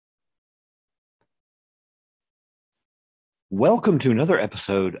Welcome to another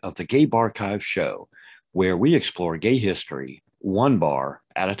episode of the GayBarchives Show, where we explore gay history one bar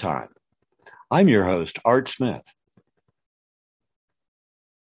at a time. I'm your host, Art Smith.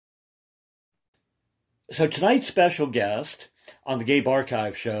 So tonight's special guest on the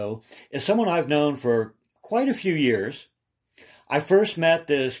GayBarchives Show is someone I've known for quite a few years. I first met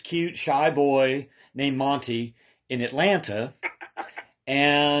this cute, shy boy named Monte in Atlanta,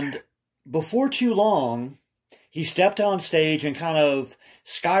 and before too long, he stepped on stage and kind of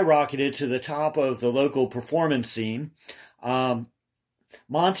skyrocketed to the top of the local performance scene.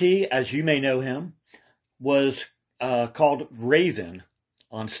 Monte, as you may know him, was called Raven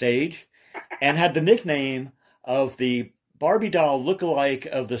on stage and had the nickname of the Barbie doll lookalike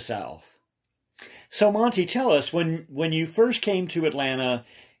of the South. So Monte, tell us, when you first came to Atlanta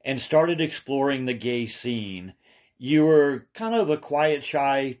and started exploring the gay scene, you were kind of a quiet,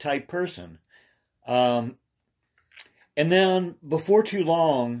 shy type person. And then, before too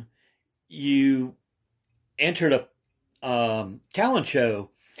long, you entered a talent show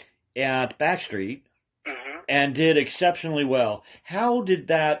at Backstreet and did exceptionally well. How did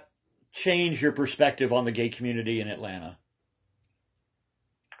that change your perspective on the gay community in Atlanta?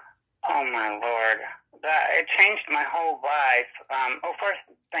 Oh, my Lord. It changed my whole life. First,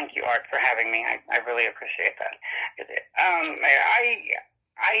 thank you, Art, for having me. I really appreciate that.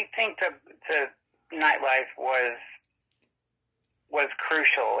 I think the nightlife was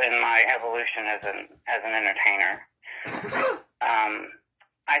crucial in my evolution as an entertainer.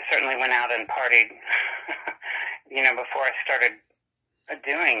 I certainly went out and partied, before I started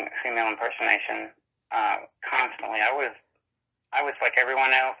doing female impersonation constantly. I was like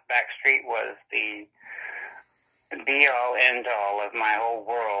everyone else. Backstreet was the be-all, end-all of my whole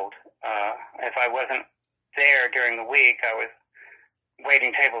world. If I wasn't there during the week, I was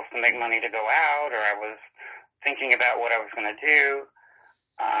waiting tables to make money to go out, or I was thinking about what I was going to do.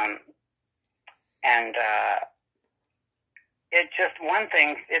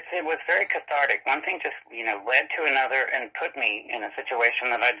 It was very cathartic. One thing just, led to another and put me in a situation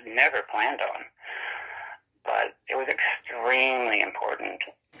that I'd never planned on. But it was extremely important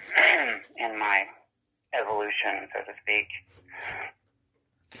in my evolution, so to speak.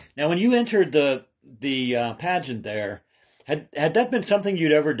 Now, when you entered the pageant there, had that been something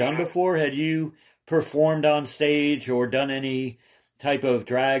you'd ever done before? Had you performed on stage or done any type of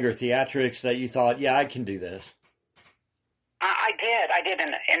drag or theatrics that you thought, yeah, I can do this? I did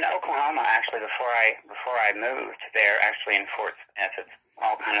in Oklahoma, actually, before I moved there, actually in Fort Smith. It's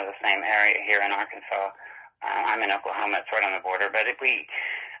all kind of the same area here in Arkansas. I'm in Oklahoma, it's right on the border, but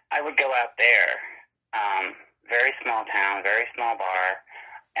I would go out there, very small town, very small bar,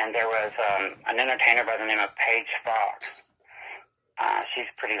 and there was an entertainer by the name of Paige Fox.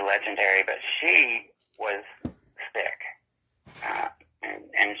 She's pretty legendary, but she was sick,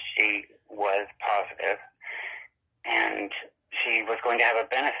 and she was positive, and she was going to have a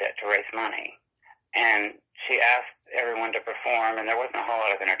benefit to raise money. And she asked everyone to perform, and there wasn't a whole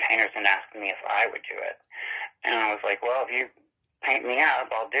lot of entertainers, and asked me if I would do it. And I was like, well, if you paint me up,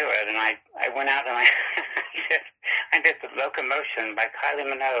 I'll do it. And I went out and I did The Locomotion by Kylie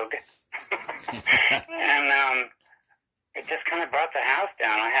Minogue. And it just kind of brought the house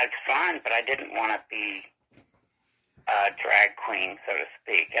down. I had fun, but I didn't want to be a drag queen, so to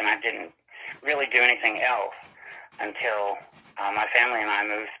speak. And I didn't really do anything else until my family and I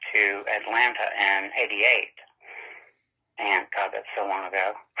moved to Atlanta in '88. And God, that's so long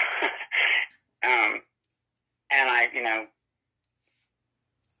ago. And I,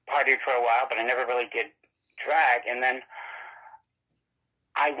 partied for a while, but I never really did drag. And then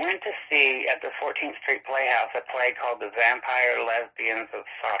I went to see at the 14th Street Playhouse a play called The Vampire Lesbians of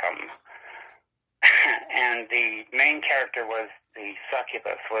Sodom. And the main character was the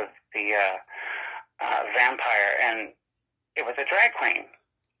succubus, was the vampire, and it was a drag queen.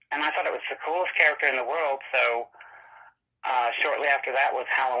 And I thought it was the coolest character in the world, so shortly after that was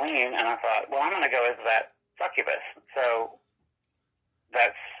Halloween, and I thought, well, I'm going to go as that succubus. So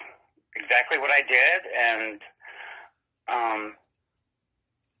that's exactly what I did, and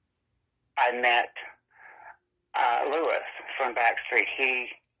I met Lewis from Backstreet.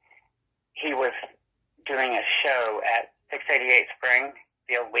 He was doing a show at 688 Spring,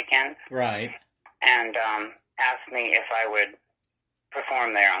 the old weekends. Right. And asked me if I would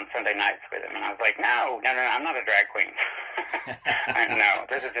perform there on Sunday nights with him. And I was like, no, I'm not a drag queen. No,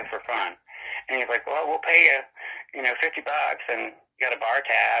 this is just for fun. And he's like, well, we'll pay you, $50, and you got a bar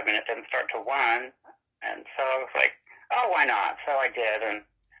tab, and it doesn't start till 1. And so I was like, oh, why not? So I did,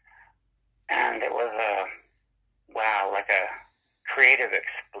 and it was like a creative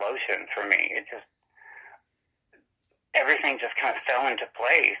explosion for me. It just, everything just kind of fell into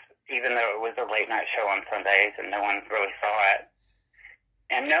place, even though it was a late night show on Sundays and no one really saw it.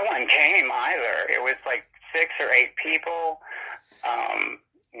 And no one came either. It was like 6 or 8 people.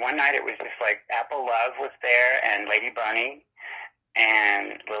 One night it was just like Apple Love was there and Lady Bunny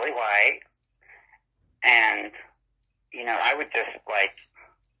and Lily White. And, you know, I would just like,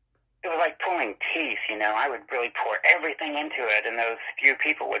 it was like pulling teeth, you know. I would really pour everything into it, and those few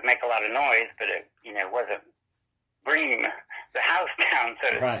people would make a lot of noise, but it, you know, wasn't bringing the house down, so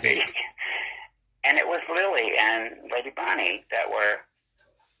to speak. And it was Lily and Lady Bunny that were,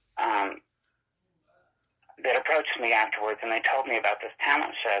 that approached me afterwards, and they told me about this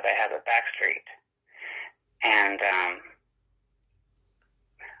talent show they had at Backstreet. And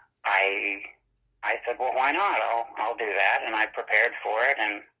I said, well, why not? I'll do that. And I prepared for it,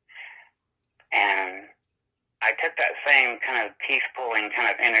 and I took that same kind of teeth-pulling kind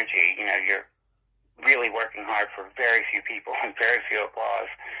of energy. You know, you're really working hard for very few people and very few applause,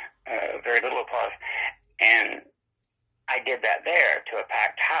 very little applause. And I did that there to a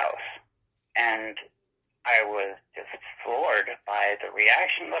packed house. And I was just floored by the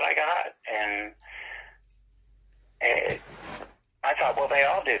reaction that I got. And I thought, well, they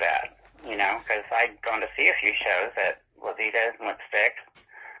all do that, you know, because I'd gone to see a few shows at Levita's and Lipstick.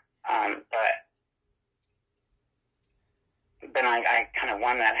 But I kind of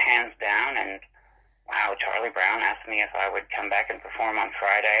won that hands down, and wow, Charlie Brown asked me if I would come back and perform on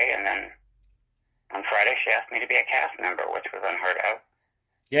Friday, and then on Friday she asked me to be a cast member, which was unheard of.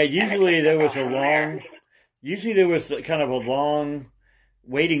 Yeah, usually there was kind of a long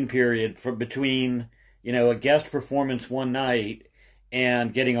waiting period between, you know, a guest performance one night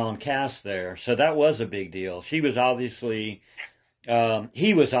and getting on cast there. So that was a big deal. She was obviously,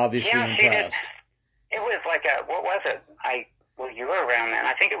 he was obviously impressed. It was like what was it? Well, you were around then.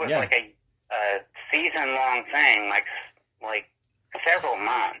 I think it was like a season-long thing, like several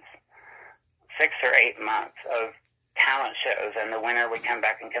months, 6 or 8 months of talent shows, and the winner would come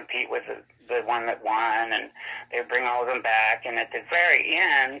back and compete with the one that won, and they would bring all of them back, and at the very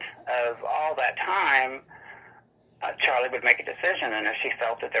end of all that time, Charlie would make a decision, and if she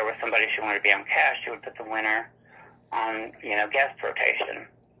felt that there was somebody she wanted to be on cast, she would put the winner on, you know, guest rotation.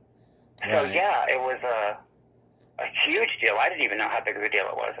 Right. So, yeah, it was a huge deal. I didn't even know how big of a deal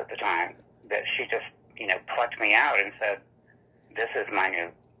it was at the time, that she just, you know, plucked me out and said, this is my new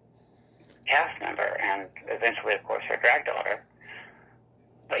cast member, and eventually, of course, her drag daughter.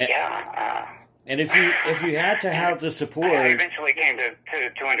 But, and if you had to have the support... I eventually came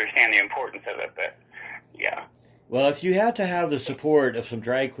to understand the importance of it, but, yeah. Well, if you had to have the support of some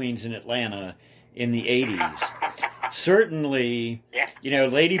drag queens in Atlanta in the 80s, certainly, you know,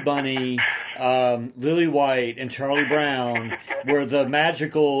 Lady Bunny, Lily White, and Charlie Brown were the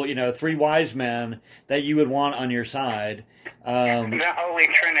magical, you know, 3 wise men that you would want on your side. The Holy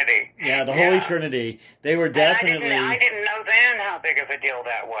Trinity. Yeah, the Holy Trinity. They were definitely... I didn't know then how big of a deal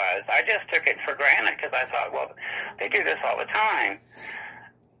that was. I just took it for granted because I thought, well, they do this all the time.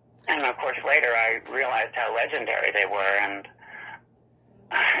 And, of course, later I realized how legendary they were and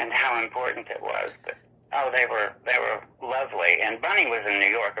how important it was. But, they were lovely. And Bunny was in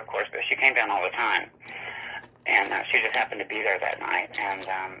New York, of course, but she came down all the time. And she just happened to be there that night. And,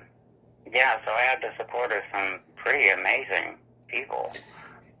 so I had the support of some pretty amazing people.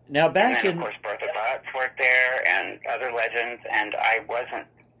 Now, and then, of course, Bertha Butts worked there and other legends, and I wasn't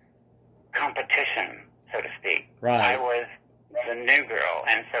competition, so to speak. Right. I was the new girl,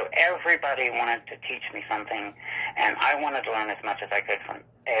 and so everybody wanted to teach me something, and I wanted to learn as much as I could from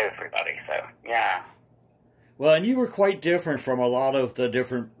everybody, so, yeah. Well, and you were quite different from a lot of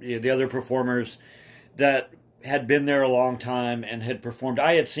the other performers that had been there a long time and had performed.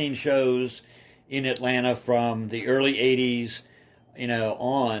 I had seen shows in Atlanta from the early 80s, you know,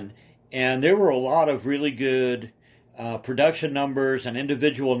 on, and there were a lot of really good production numbers and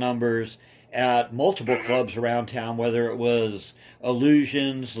individual numbers at multiple clubs around town, whether it was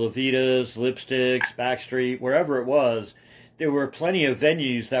Illusions, Levita's, Lipsticks, Backstreet, wherever it was. There were plenty of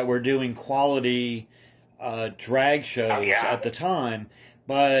venues that were doing quality drag shows at the time.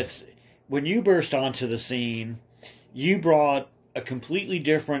 But when you burst onto the scene, you brought a completely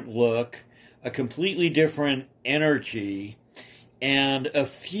different look, a completely different energy, and a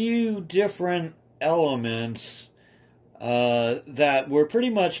few different elements that were pretty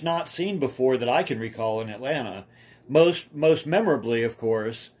much not seen before that I can recall in Atlanta. Most memorably, of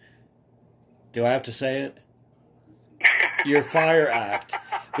course, do I have to say it? Your fire act.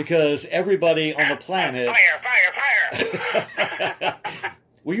 Because everybody on the planet... Fire!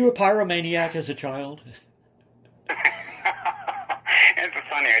 Were you a pyromaniac as a child? It's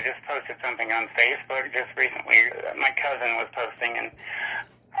funny. I just posted something on Facebook just recently. My cousin was posting, and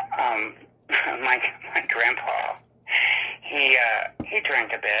my grandpa, he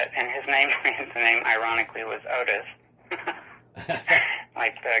drank a bit, and his name ironically was Otis,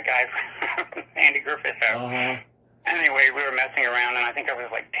 like the guy from Andy Griffith Show. Uh-huh. Anyway, we were messing around, and I think I was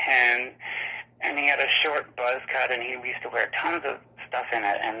like 10, and he had a short buzz cut, and he used to wear tons of stuff in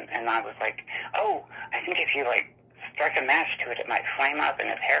it, and I was like, oh, I think if you like struck a match to it, it might flame up, and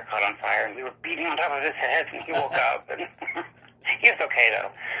his hair caught on fire, and we were beating on top of his head, and he woke up, and he was okay though.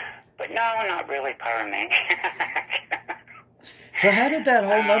 But no, not really pyromaniac. So how did that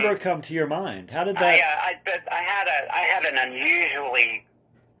whole number come to your mind? How did that? I had an unusually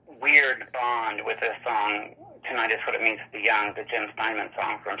weird bond with this song. Tonight Is What It Means to Be Young, the Jim Steinman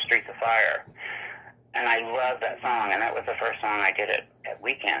song from Streets of Fire. And I love that song, and that was the first song I did at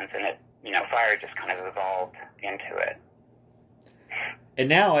weekends, and it, Fire just kind of evolved into it. And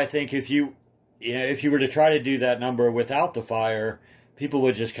now I think if you were to try to do that number without the fire, people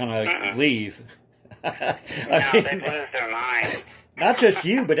would just kind of leave. They'd lose their mind. Not just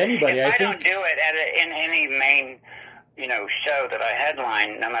you, but anybody. If I think don't do it in any main show that I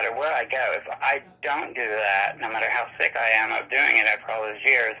headline, no matter where I go, if I don't do that, no matter how sick I am of doing it after all those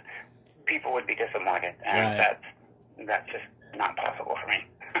years, people would be disappointed, and right. that's just not possible for me.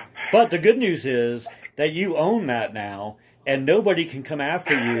 But the good news is that you own that now, and nobody can come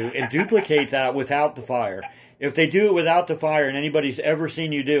after you and duplicate that without the fire. If they do it without the fire and anybody's ever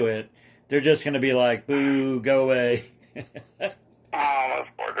seen you do it, they're just going to be like, boo, go away. Oh, those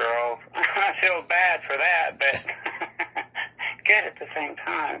poor girls. I feel bad for that, but good at the same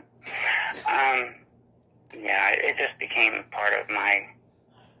time. It just became part of my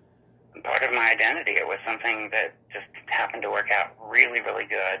identity. It was something that just happened to work out really, really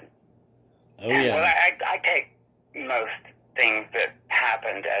good. Oh, yeah. Well, I take most things that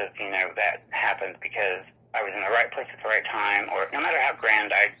happened as, that happened because I was in the right place at the right time, or no matter how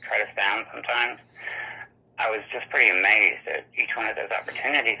grand I try to sound sometimes, I was just pretty amazed at each one of those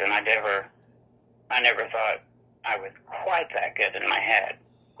opportunities, and I never thought I was quite that good in my head,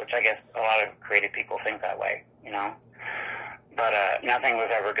 which I guess a lot of creative people think that way, But nothing was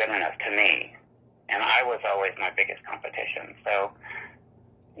ever good enough to me, and I was always my biggest competition. So,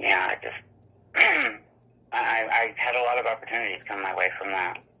 I just I had a lot of opportunities come my way from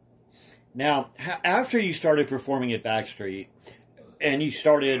that. Now, after you started performing at Backstreet, and you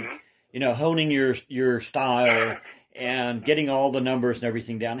started, honing your style and getting all the numbers and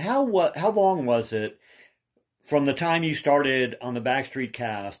everything down, how long was it from the time you started on the Backstreet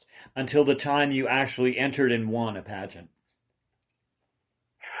cast until the time you actually entered and won a pageant?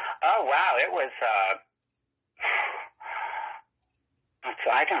 Oh, wow. It was,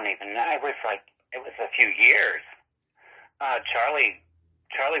 I don't even know. It was a few years.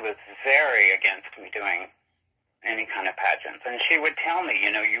 Charlie was very against me doing any kind of pageants, and she would tell me,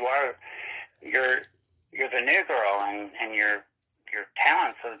 you're the new girl, and your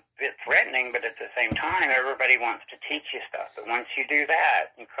talent's a bit threatening, but at the same time, everybody wants to teach you stuff. But once you do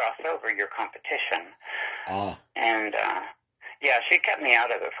that, you cross over your competition. And she kept me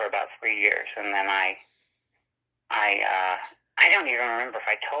out of it for about 3 years, and then I don't even remember if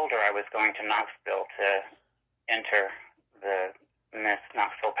I told her I was going to Knoxville to enter the Miss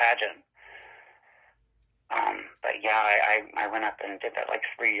Knoxville pageant. But I went up and did that like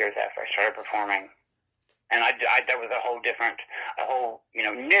 3 years after I started performing, and that was a whole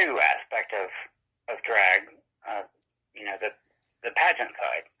new aspect of drag, the pageant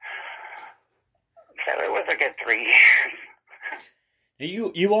side. So it was a good 3 years.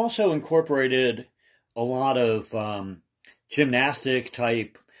 You also incorporated a lot of gymnastic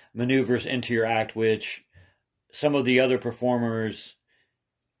type maneuvers into your act, which some of the other performers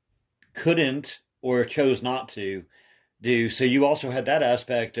couldn't or chose not to do. So you also had that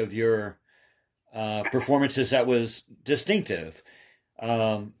aspect of your performances that was distinctive.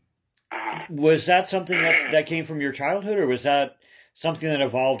 Was that something that came from your childhood, or was that something that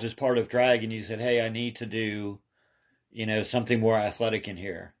evolved as part of drag and you said, hey, I need to do, something more athletic in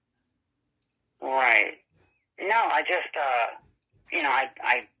here? Right. No, I just,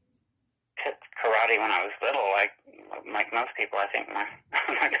 I took karate when I was little. Like most people, I think my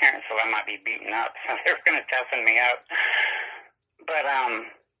parents thought I might be beaten up, so they were going to toughen me up. But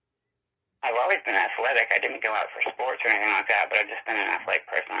I've always been athletic. I didn't go out for sports or anything like that, but I've just been an athletic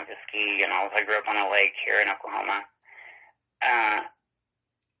person. I just ski, and I grew up on a lake here in Oklahoma.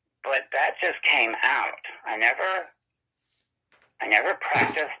 But that just came out. I never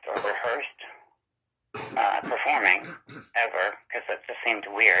practiced or rehearsed performing ever, because that just seemed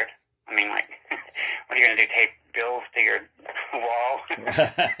weird. I mean, like, what are you going to do, tape bills to your wall?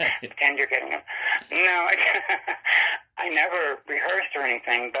 Right. Pretend you're getting them? No, I never rehearsed or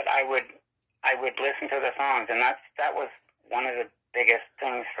anything, but I would listen to the songs, and that was one of the biggest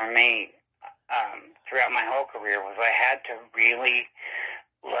things for me throughout my whole career, was I had to really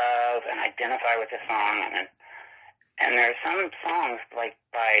love and identify with the song. And there's some songs, like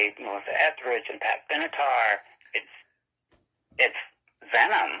by Melissa Etheridge and Pat Benatar, it's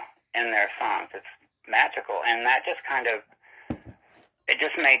venom in their songs. It's magical, and that just kind of, it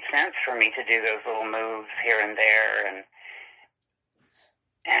just made sense for me to do those little moves here and there,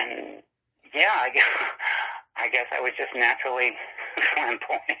 and yeah, I guess I was just naturally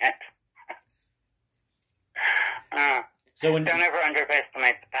flamboyant. So don't ever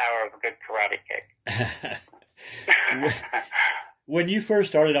underestimate the power of a good karate kick. When you first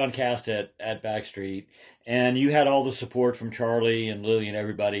started on cast at Backstreet, and you had all the support from Charlie and Lily and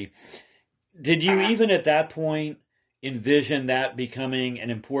everybody, did you even at that point envision that becoming an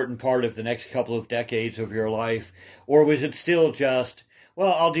important part of the next couple of decades of your life? Or was it still just,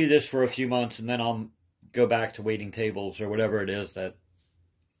 well, I'll do this for a few months and then I'll go back to waiting tables or whatever it is that,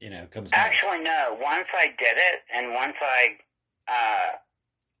 comes next? Actually, no. Once I did it, and once I,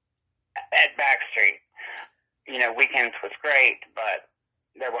 at Backstreet, weekends was great, but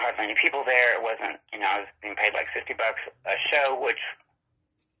there were hardly any people there. It wasn't, I was being paid like $50 a show, which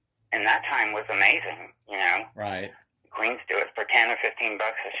in that time was amazing, Right. Queens do it for 10 or 15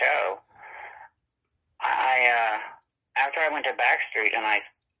 bucks a show. After I went to Backstreet and I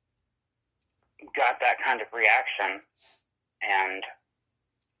got that kind of reaction, and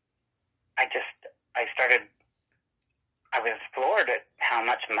I was floored at how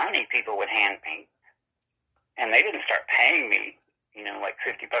much money people would hand me. And they didn't start paying me, like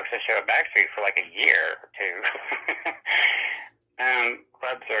 $50 a show at Backstreet for like a year or two.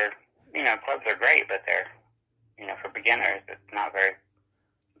 Clubs are great, but they're, for beginners, it's not very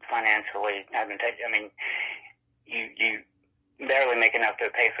financially advantageous. I mean, you barely make enough to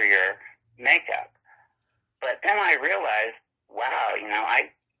pay for your makeup. But then I realized, wow,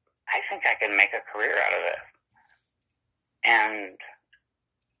 I think I can make a career out of this. And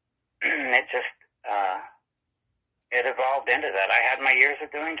it just, it evolved into that. I had my years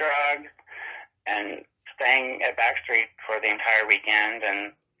of doing drugs and staying at Backstreet for the entire weekend,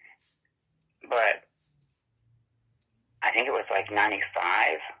 but I think it was like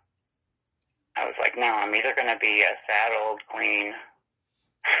 95. I was like, no, I'm either going to be a sad old queen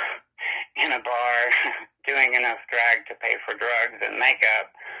in a bar doing enough drag to pay for drugs and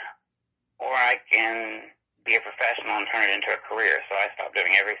makeup, or I can be a professional and turn it into a career. So I stopped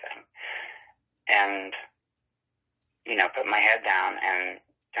doing everything and, put my head down and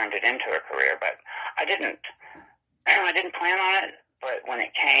turned it into a career. But I didn't plan on it, but when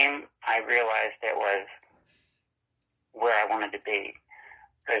it came, I realized it was where I wanted to be,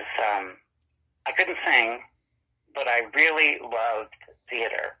 because I couldn't sing, but I really loved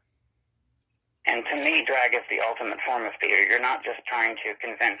theater. And to me, drag is the ultimate form of theater. You're not just trying to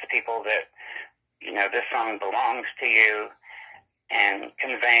convince people that, this song belongs to you and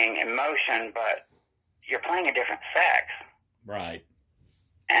conveying emotion, but you're playing a different sex. Right.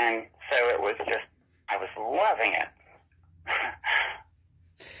 And so it was just, I was loving it.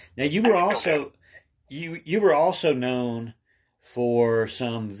 Now you were also, you were also known for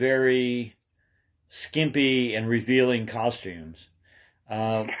some very skimpy and revealing costumes.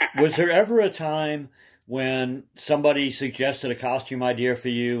 Was there ever a time when somebody suggested a costume idea for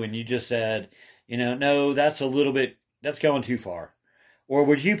you and you just said, no, that's going too far? Or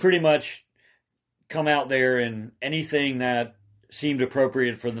would you pretty much come out there in anything that seemed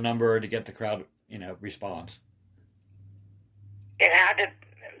appropriate for the number to get the crowd, response? It had to,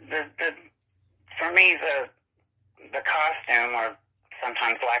 for me, the costume, or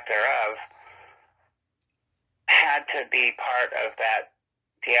sometimes lack thereof, had to be part of that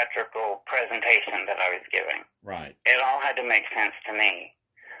theatrical presentation that I was giving. Right. It all had to make sense to me.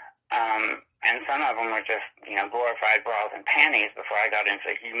 And some of them were just, glorified bras and panties before I got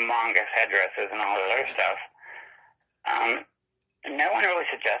into humongous headdresses and all that other stuff. No one really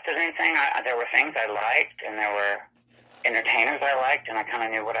suggested anything. There were things I liked, and there were entertainers I liked, and I kind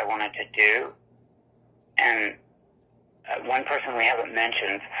of knew what I wanted to do. And one person we haven't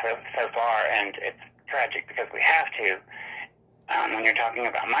mentioned so far, and it's tragic because we have to, when you're talking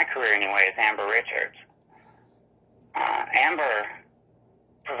about my career anyway, is Amber Richards. Amber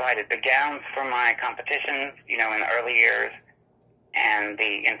provided the gowns for my competitions, in the early years, and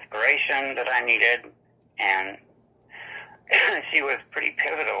the inspiration that I needed, and she was pretty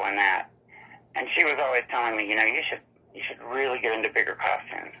pivotal in that. And she was always telling me, you should really get into bigger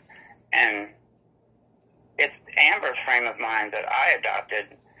costumes. And it's Amber's frame of mind that I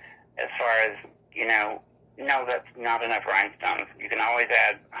adopted as far as, no, that's not enough rhinestones. You can always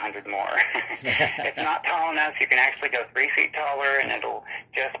add 100 more. It's not tall enough. You can actually go 3 feet taller, and it'll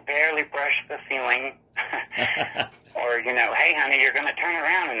just barely brush the ceiling. Or, hey, honey, you're going to turn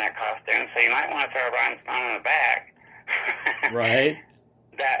around in that costume, so you might want to throw a rhinestone in the back. Right.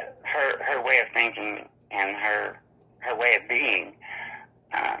 That her way of thinking and her way of being,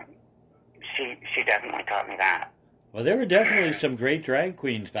 she definitely taught me that. Well, there were definitely some great drag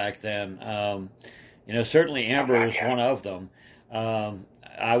queens back then. Certainly Amber is one of them.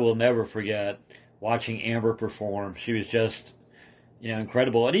 I will never forget watching Amber perform. She was just,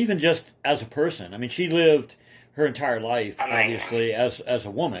 incredible. And even just as a person. I mean, she lived her entire life, obviously, as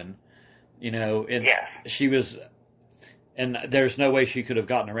a woman. And yes. She was, and there's no way she could have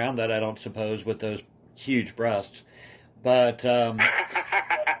gotten around that, I don't suppose, with those huge breasts. But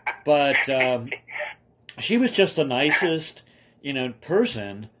she was just the nicest,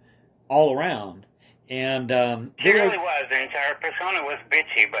 person all around. And she really was, and her persona was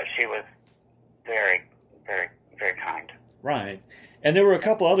bitchy, but she was very, very, very kind. Right. And there were a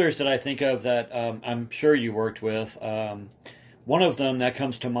couple others that I think of that I'm sure you worked with. One of them that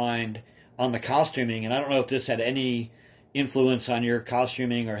comes to mind on the costuming, and I don't know if this had any influence on your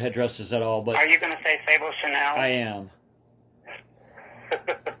costuming or headdresses at all. But are you going to say Sable Chanel? I am.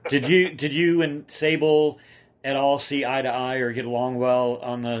 Did you and Sable at all see eye to eye or get along well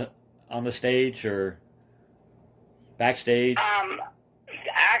on the stage or backstage?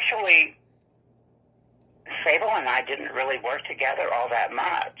 Actually, Sable and I didn't really work together all that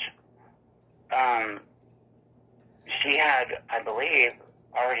much. She had, I believe,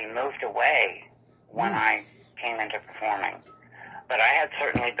 already moved away when I came into performing. But I had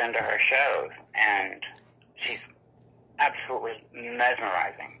certainly been to her shows, and she's absolutely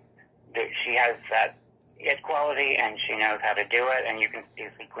mesmerizing. She has that it quality, and she knows how to do it, and you can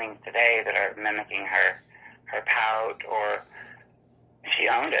see queens today that are mimicking her pout, or she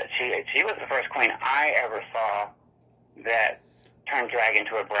owned it. She was the first queen I ever saw that turned drag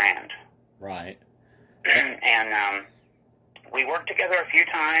into a brand. Right. And we worked together a few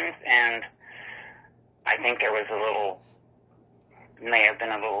times, and I think there was may have been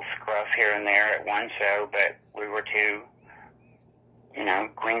a little scruff here and there at one show, but we were two,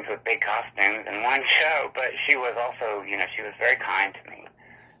 queens with big costumes in one show. But she was also, she was very kind to me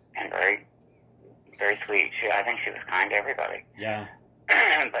and very, very sweet. I think she was kind to everybody. Yeah.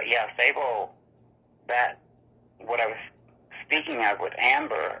 But yeah, Sable, what I was speaking of with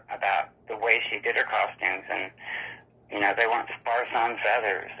Amber about the way she did her costumes, and, they weren't sparse on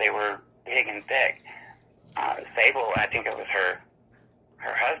feathers. They were big and thick. Sable, I think it was her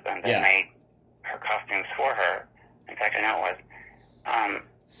husband that made her costumes for her. In fact, I know it was.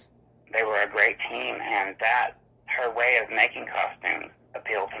 They were a great team, and her way of making costumes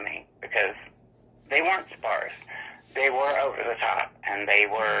appealed to me because they weren't sparse. They were over the top, and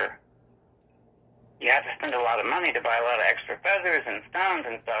you have to spend a lot of money to buy a lot of extra feathers and stones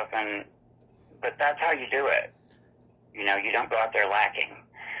and stuff, but that's how you do it. You don't go out there lacking.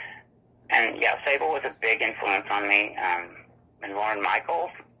 And yeah, Sable was a big influence on me. And Lauren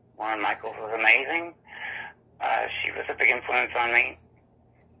Michaels was amazing. She was a big influence on me.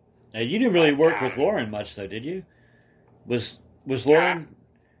 Now, you didn't really work with Lauren much, though, did you? Was Lauren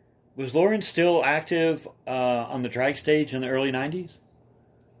still active on the drag stage in the early 90s?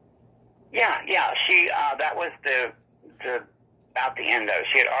 Yeah. She that was the about the end of it.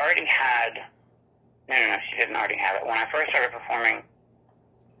 She had already had. No, she didn't already have it. When I first started performing,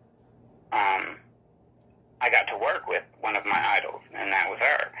 I got to work with one of my idols, and that was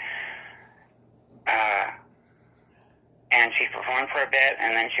her. And she performed for a bit,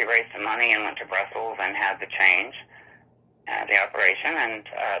 and then she raised some money and went to Brussels and had the change, the operation, and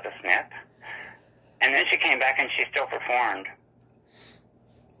the snip. And then she came back, and she still performed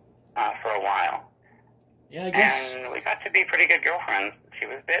for a while. Yeah, I guess. And we got to be pretty good girlfriends. She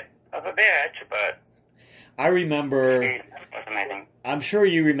was a bit of a bitch, but I remember. She was amazing. I'm sure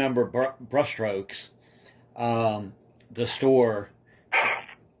you remember Brushstrokes, the store.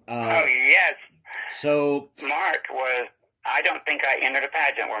 Oh, yes. So Mark was. I don't think I entered a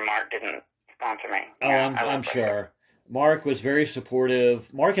pageant where Mark didn't sponsor me. Oh, I'm sure. Mark was very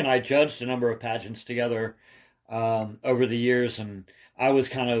supportive. Mark and I judged a number of pageants together over the years, and I was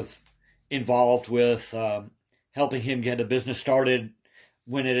kind of involved with helping him get a business started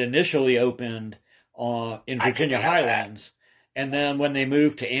when it initially opened in Virginia Highlands, and then when they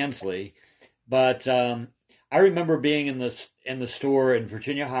moved to Ansley. But I remember being in the store in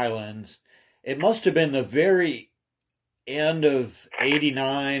Virginia Highlands. It must have been the very end of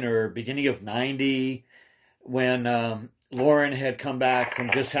 89 or beginning of 90 when Lauren had come back from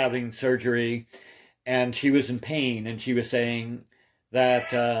just having surgery, and she was in pain, and she was saying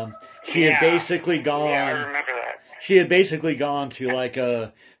that she had basically gone. Yeah, I remember that. She had basically gone to like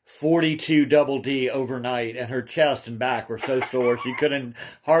a 42 double D overnight, and her chest and back were so sore she couldn't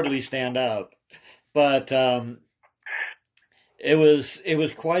hardly stand up. But it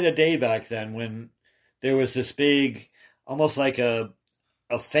was quite a day back then when there was this big, almost like a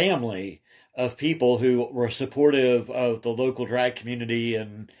family of people who were supportive of the local drag community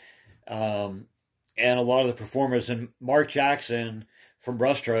and a lot of the performers. And Mark Jackson from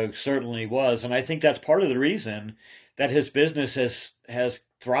Brushstrokes certainly was, and I think that's part of the reason that his business has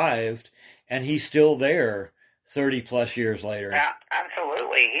thrived, and he's still there 30 plus years later. Yeah,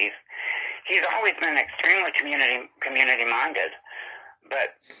 absolutely. He's always been extremely community minded.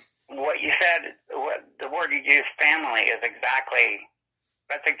 But what you said, what the word you used, family, is exactly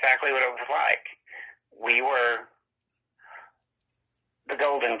what it was like. We were the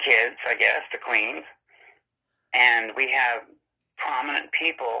golden kids, I guess, the queens, and we have prominent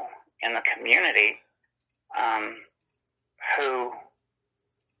people in the community who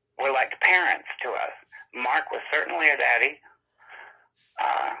were like parents to us. Mark was certainly a daddy.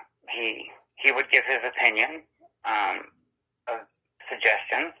 He would give his opinion, of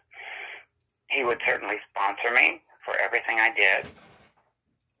suggestions. He would certainly sponsor me for everything I did.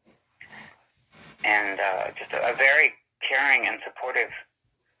 And just a very caring and supportive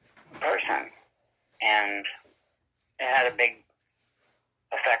person. And it had a big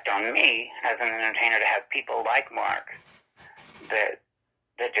effect on me as an entertainer to have people like Mark that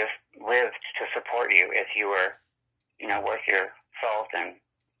just lived to support you if you were, worth your salt and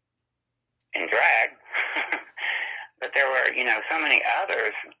in drag. But there were, so many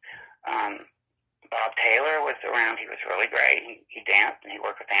others. Bob Taylor was around. He was really great. He danced and he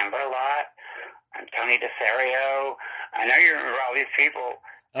worked with Amber a lot. And Tony DeSario. I know you remember all these people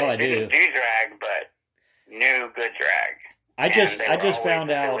that didn't do drag, but knew good drag. I just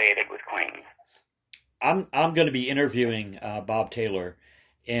found out affiliated with Queens. I'm going to be interviewing Bob Taylor,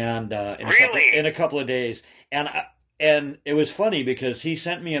 and in a couple of days, and it was funny because he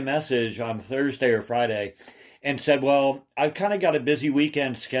sent me a message on Thursday or Friday, and said, "Well, I've kind of got a busy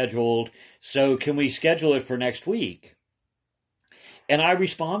weekend scheduled, so can we schedule it for next week?" And I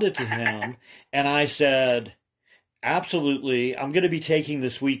responded to him, and I said, "Absolutely, I'm going to be taking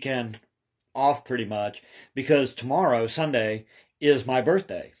this weekend off pretty much because tomorrow, Sunday, is my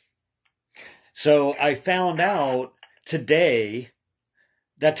birthday." So I found out today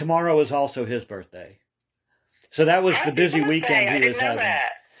that tomorrow is also his birthday. So that was the busy weekend he was having.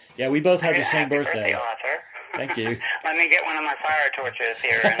 That. Yeah, we both had the same birthday. Author. Thank you. Let me get one of my fire torches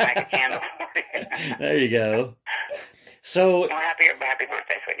here and make a candle for you. There you go. So, well, happy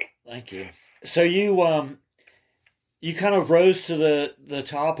birthday, sweetie. Thank you. So you kind of rose to the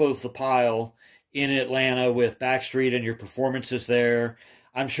top of the pile in Atlanta with Backstreet and your performances there.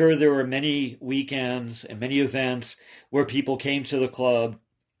 I'm sure there were many weekends and many events where people came to the club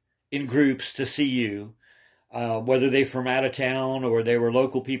in groups to see you, whether they from out of town or they were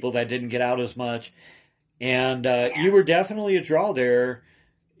local people that didn't get out as much. And you were definitely a draw there,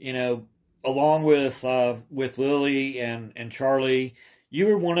 along with Lily and Charlie. You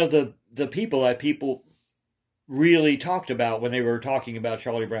were one of the people that people really talked about when they were talking about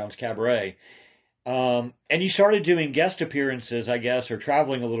Charlie Brown's Cabaret. And you started doing guest appearances, I guess, or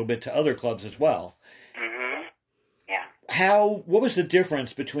traveling a little bit to other clubs as well. Mm-hmm. Yeah. What was the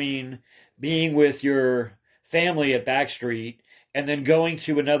difference between being with your family at Backstreet and then going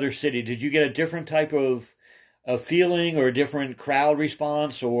to another city? Did you get a different type of feeling or a different crowd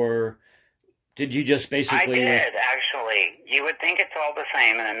response, or did you just basically... I did, actually. You would think it's all the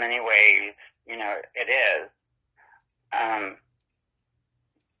same, and in many ways, it is.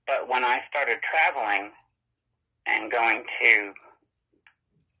 But when I started traveling and going to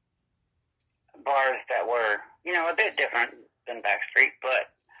bars that were, a bit different than Backstreet,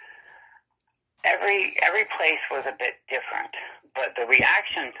 but every place was a bit different. But the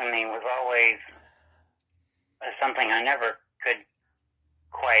reaction to me was always something I never could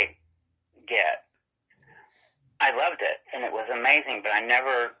quite get. I loved it, and it was amazing, but I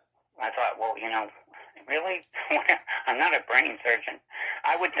thought, well, really? I'm not a brain surgeon.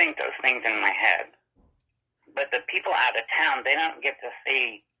 I would think those things in my head. But the people out of town, they don't get to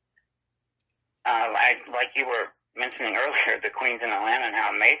see, like you were mentioning earlier, the queens in Atlanta and how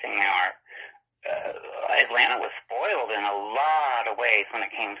amazing they are. Atlanta was spoiled in a lot of ways when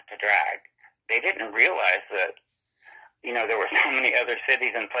it came to drag. They didn't realize that there were so many other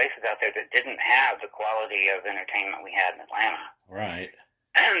cities and places out there that didn't have the quality of entertainment we had in Atlanta. Right.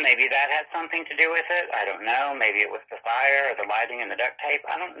 Maybe that had something to do with it. I don't know. Maybe it was the fire or the lighting and the duct tape.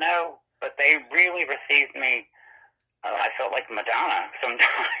 I don't know. But they really received me. I felt like Madonna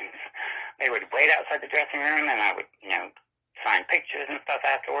sometimes. They would wait outside the dressing room, and I would, sign pictures and stuff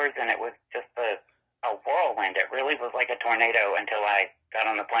afterwards, and it was just a whirlwind. It really was like a tornado until I got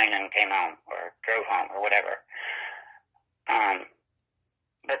on the plane and came home or drove home or whatever.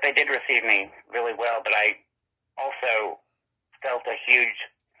 But they did receive me really well, but I also felt a huge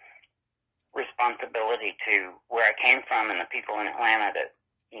responsibility to where I came from and the people in Atlanta that,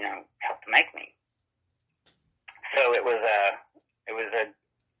 helped make me. So it was a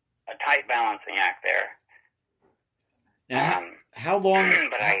tight balancing act there. Now, how long?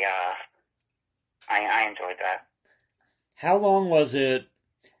 But I enjoyed that. How long was it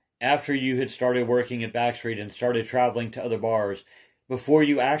after you had started working at Backstreet and started traveling to other bars before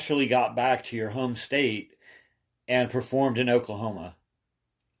you actually got back to your home state and performed in Oklahoma?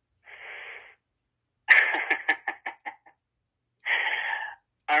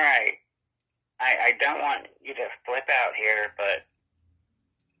 All right. I don't want you to flip out here, but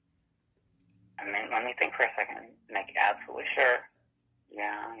let me think for a second. Make absolutely sure.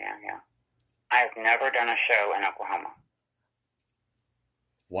 Yeah. I have never done a show in Oklahoma.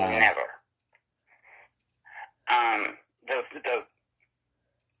 Wow. Never.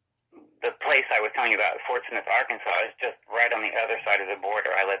 The place I was telling you about, Fort Smith, Arkansas, is just right on the other side of the border.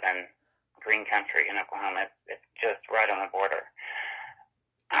 I live in Green Country in Oklahoma. It's just right on the border.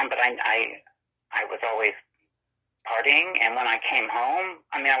 But I was always partying, and when I came home,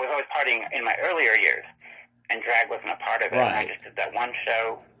 I was always partying in my earlier years, and drag wasn't a part of it. Right. And I just did that one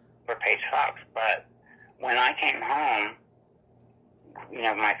show for Paige Fox. But when I came home,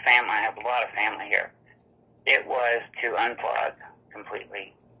 my family, I have a lot of family here. It was to unplug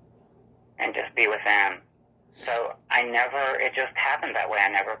completely and just be with them. So it just happened that way. I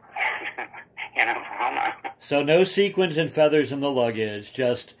never, in Oklahoma. So no sequins and feathers in the luggage,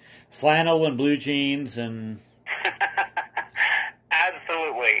 just flannel and blue jeans and...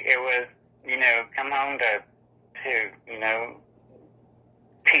 Absolutely. It was, come home to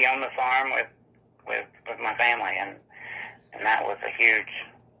pee on the farm with my family, and that was a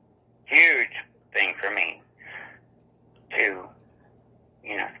huge thing for me to,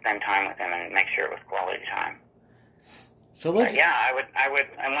 spend time with them and make sure it was quality time. So let's... I would,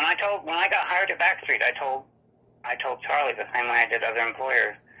 and when I got hired at Backstreet, I told Charlie the same way I did other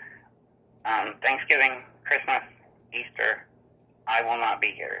employers, Thanksgiving, Christmas, Easter, I will not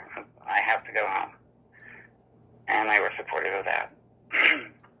be here. I have to go home. And they were supportive of that.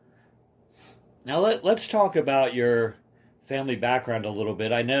 Now let's talk about your family background a little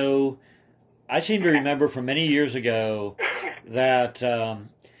bit. I seem to remember from many years ago that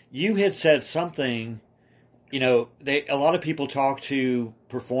you had said something, a lot of people talk to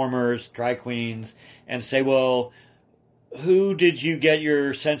performers, drag queens, and say, well, who did you get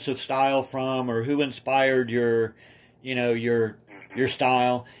your sense of style from, or who inspired your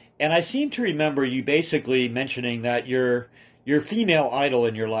style? And I seem to remember you basically mentioning that your female idol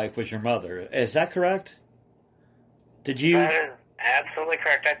in your life was your mother. Is that correct? Did you? That is absolutely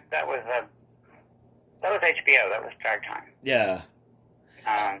correct. That was HBO. That was Drag Time. Yeah.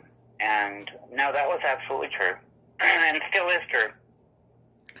 And no, that was absolutely true, and still is true.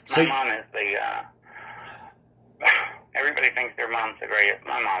 My mom is everybody thinks their mom's the greatest.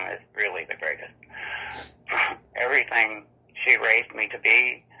 My mom is really the greatest. Everything she raised me to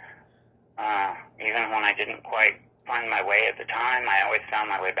be, even when I didn't quite find my way at the time, I always found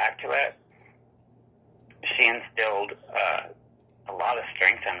my way back to it. She instilled a lot of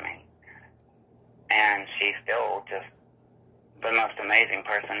strength in me. And she's still just the most amazing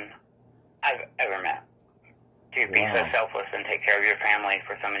person I've ever met. To be so selfless and take care of your family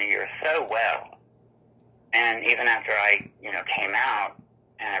for so many years so well. And even after I, came out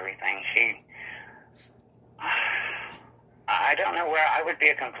and everything, I don't know where I would be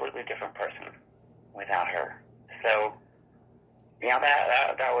a completely different person without her. So,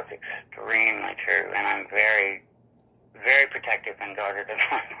 that was extremely true. And I'm very, very protective and guarded of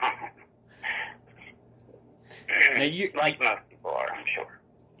my mom. Like most people are, I'm sure.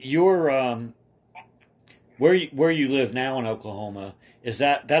 Your where you live now in Oklahoma,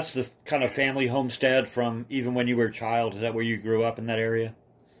 that's the kind of family homestead from even when you were a child? Is that where you grew up in that area?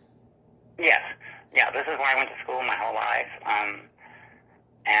 Yes. Yeah, this is where I went to school my whole life.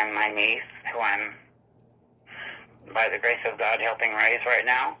 And my niece, who I'm, by the grace of God, helping raise right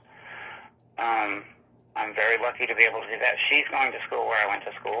now, I'm very lucky to be able to do that. She's going to school where I went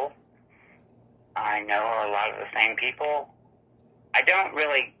to school. I know a lot of the same people. I don't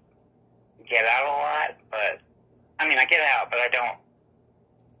really get out a lot, but I mean, I get out, but I don't.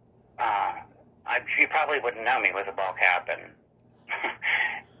 You probably wouldn't know me with a ball cap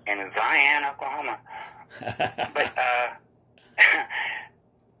in Zion, Oklahoma. But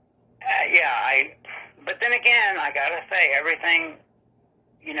yeah, But then again, I gotta say, everything.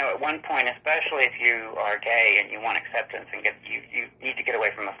 You know, at one point, especially if you are gay and you want acceptance and you need to get away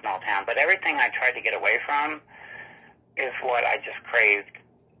from a small town. But everything I tried to get away from is what I just craved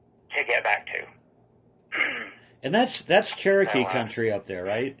to get back to. And that's Cherokee country up there,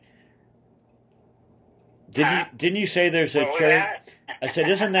 right? Didn't you say there's a Cherokee? I said,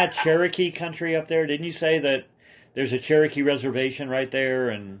 isn't that Cherokee country up there? Didn't you say that there's a Cherokee reservation right there?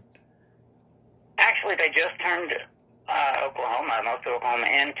 And actually, they just turned Oklahoma, most of Oklahoma,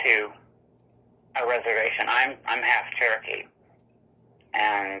 into a reservation. I'm half Cherokee,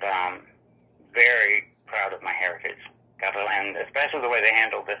 and very proud of my heritage. And especially the way they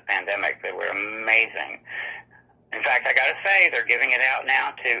handled this pandemic, they were amazing. In fact, I got to say, they're giving it out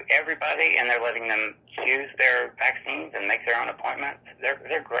now to everybody, and they're letting them choose their vaccines and make their own appointments.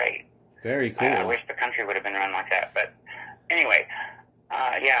 They're great. Very cool. I wish the country would have been run like that. But anyway,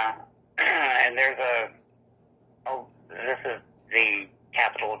 yeah. And there's this is the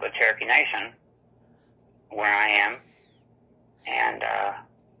capital of the Cherokee Nation, where I am, and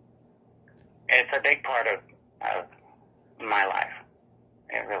it's a big part of my life.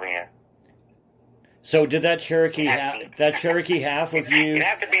 It really is. So did that Cherokee half of you? You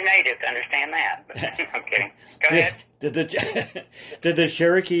have to be native to understand that. But I'm kidding. Go ahead. Did the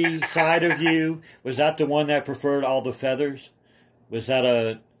Cherokee side of you, was that the one that preferred all the feathers? Was that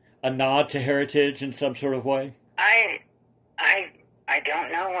a nod to heritage in some sort of way? I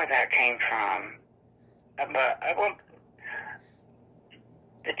don't know where that came from, but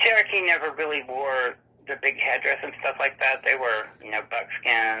the Cherokee never really wore the big headdress and stuff like that. They were,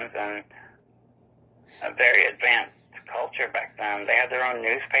 buckskins and a very advanced culture back then. They had their own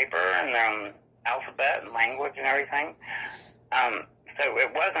newspaper and their own alphabet and language and everything. So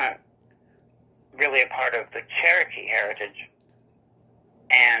it wasn't really a part of the Cherokee heritage.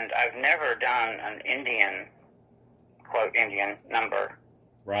 And I've never done an Indian, quote, Indian number.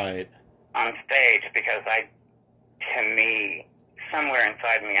 Right. On stage because to me, somewhere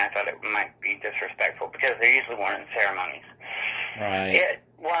inside me, I thought it might be disrespectful because they usually weren't in ceremonies. Right. It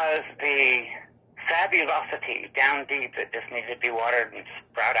was the fabulosity down deep that just needed to be watered and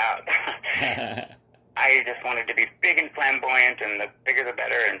sprout out. I just wanted to be big and flamboyant, and the bigger the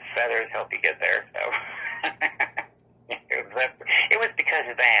better, and feathers help you get there. So it was because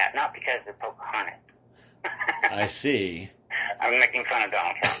of that, not because of Pocahontas. I see. I'm making fun of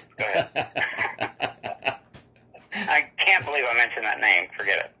Donald Trump. Go ahead. I can't believe I mentioned that name.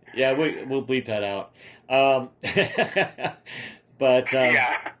 Forget it. Yeah, we'll bleep that out. But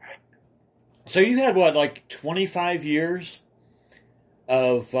yeah. So you had what, like 25 years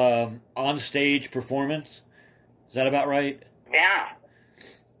of on-stage performance? Is that about right? Yeah.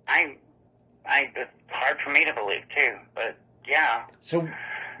 It's hard for me to believe too, but yeah. So,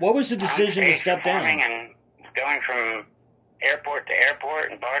 what was the decision to step down? And going from airport to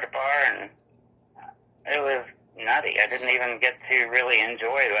airport and bar to bar, and it was nutty. I didn't even get to really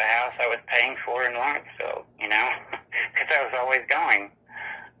enjoy the house I was paying for in Lawrenceville, because I was always going.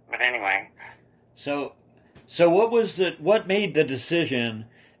 But anyway. So what made the decision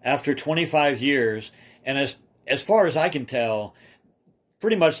after 25 years, and as far as I can tell,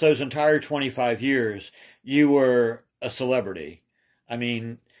 pretty much those entire 25 years, you were a celebrity. I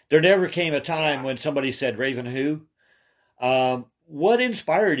mean, there never came a time when somebody said, Raven who? What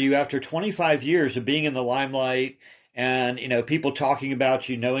inspired you after 25 years of being in the limelight and, people talking about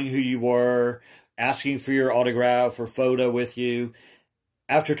you, knowing who you were, asking for your autograph or photo with you?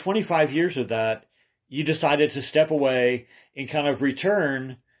 After 25 years of that, you decided to step away and kind of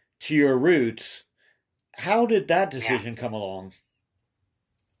return to your roots. How did that decision come along?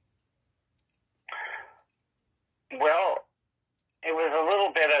 Well, it was a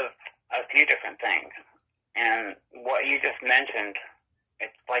little bit of a few different things. And what you just mentioned,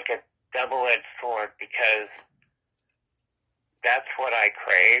 it's like a double-edged sword, because that's what I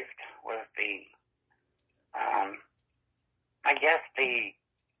craved, was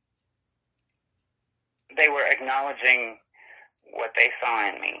they were acknowledging what they saw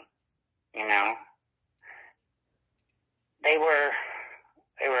in me, They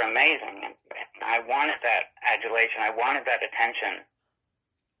were amazing. I wanted that adulation. I wanted that attention.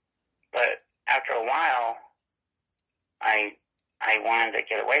 But after a while, I wanted to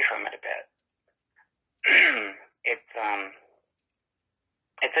get away from it a bit.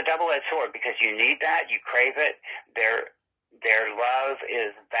 It's it's a double-edged sword because you need that, you crave it. Their love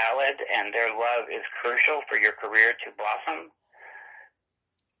is valid, and their love is crucial for your career to blossom.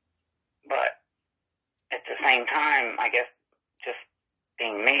 But at the same time, I guess just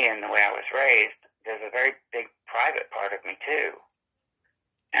being me and the way I was raised, there's a very big private part of me too.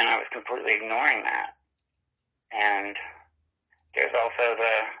 And I was completely ignoring that. And there's also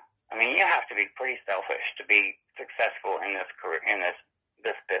you have to be pretty selfish to be successful in this career, in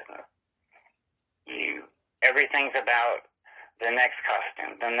this business. Everything's about the next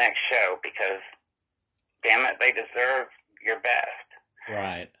costume, the next show, because damn it, they deserve your best.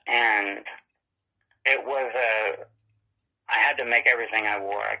 Right. And it was I had to make everything I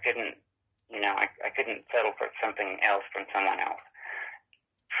wore. I couldn't, I couldn't settle for something else from someone else.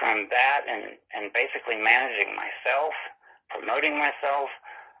 From that and basically managing myself, promoting myself,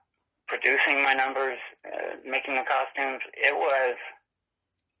 producing my numbers, making the costumes, it was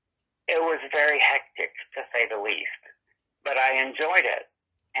very hectic, to say the least. But I enjoyed it,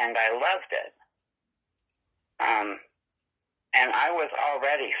 and I loved it. And I was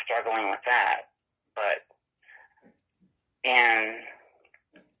already struggling with that, but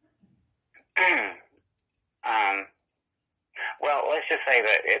well, let's just say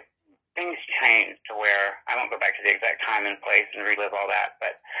that things changed to where, I won't go back to the exact time and place and relive all that,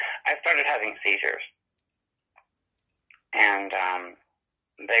 but I started having seizures. And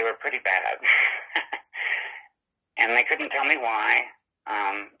they were pretty bad. And they couldn't tell me why,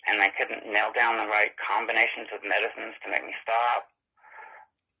 and they couldn't nail down the right combinations of medicines to make me stop.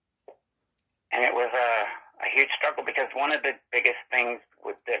 And it was a huge struggle because one of the biggest things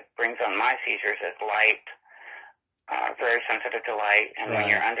that brings on my seizures is light. Very sensitive to light, and when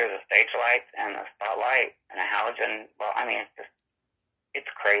you're under the stage lights and the spotlight and a halogen, well,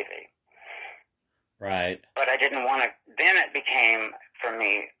 it's crazy. Right. But I didn't want to. Then it became for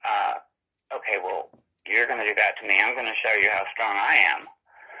me, okay, well, you're going to do that to me. I'm going to show you how strong I am.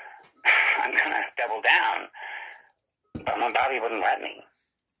 I'm going to double down. But my body wouldn't let me.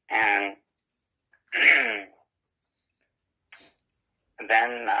 And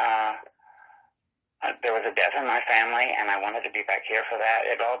then there was a death in my family, and I wanted to be back here for that.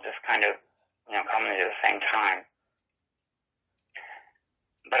 It all just kind of, culminated at the same time.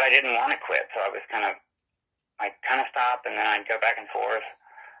 But I didn't want to quit, so I'd kind of stop, and then I'd go back and forth.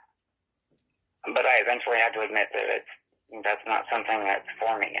 But I eventually had to admit that that's not something that's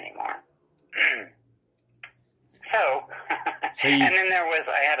for me anymore. And then there was,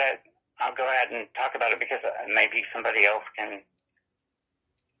 I'll go ahead and talk about it because maybe somebody else can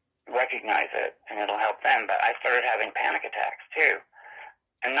recognize it and it'll help them. But I started having panic attacks too.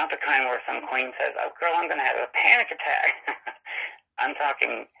 And not the kind where some queen says, oh girl, I'm going to have a panic attack. I'm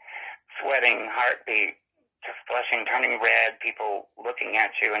talking sweating, heartbeat, just flushing, turning red, people looking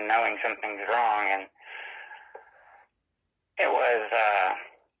at you and knowing something's wrong. And it was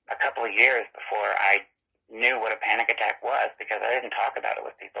a couple of years before I knew what a panic attack was because I didn't talk about it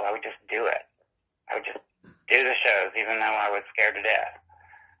with people. I would just do it. I would just do the shows even though I was scared to death.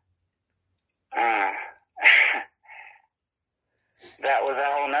 That was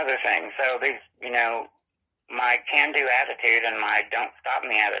a whole nother thing. So these, my can-do attitude and my don't stop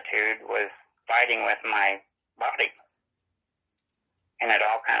me attitude was fighting with my body. And it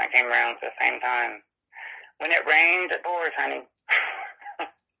all kind of came around at the same time. When it rains, it pours, honey.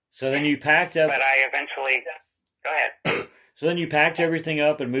 So then you packed up... But I eventually... Go ahead. So then you packed everything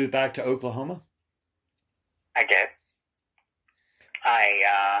up and moved back to Oklahoma? I did. I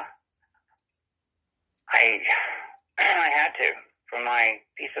had to. For my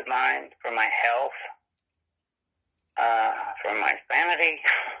peace of mind, for my health, for my sanity.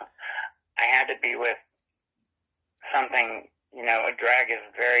 I had to be with something, a drag is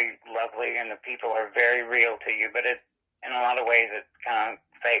very lovely and the people are very real to you, but in a lot of ways it's kind of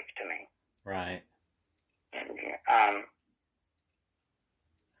fake to me. Right.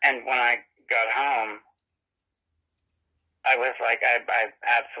 And when I got home, I was like, I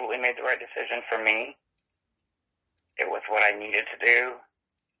absolutely made the right decision for me. It was what I needed to do.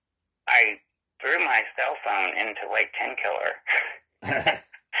 I threw my cell phone into Lake Tenkiller.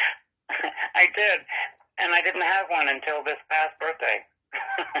 I did. And I didn't have one until this past birthday.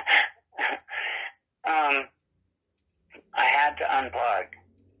 I had to unplug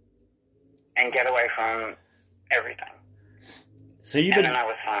and get away from everything. So and then I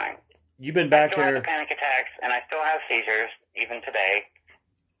was fine. You've been back there. I still have the panic attacks, and I still have seizures, even today.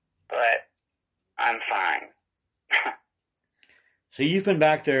 But I'm fine. So you've been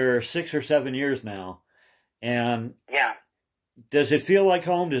back there 6 or 7 years now. And yeah. Does it feel like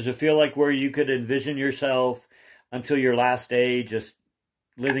home? Does it feel like where you could envision yourself until your last day, just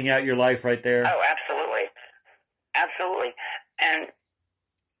living out your life right there? Oh, absolutely. Absolutely. And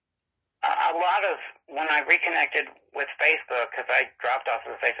a lot of, when I reconnected with Facebook, because I dropped off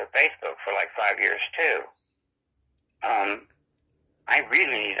the face of Facebook for like 5 years too, I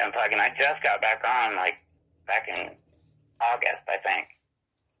really need to unplug, and I just got back on like back in August, I think.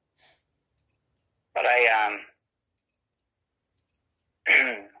 But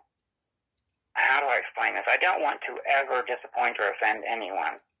how do I explain this? I don't want to ever disappoint or offend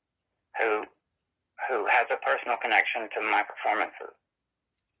anyone who has a personal connection to my performances.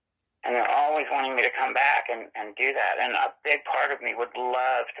 And they're always wanting me to come back and do that. And a big part of me would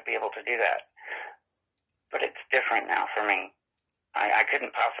love to be able to do that. But it's different now for me. I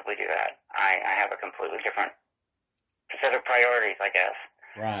couldn't possibly do that. I have a completely different set of priorities, I guess.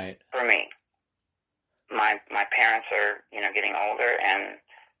 Right. For me. My parents are, getting older, and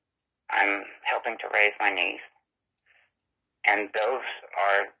I'm helping to raise my niece. And those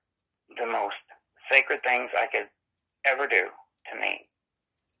are the most sacred things I could ever do to me.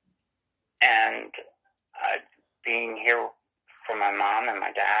 And being here for my mom and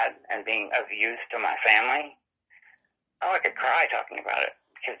my dad and being of use to my family, I could cry talking about it,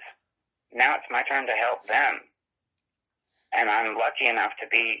 because now it's my turn to help them. And I'm lucky enough to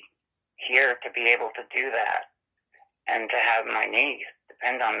be here to be able to do that, and to have my niece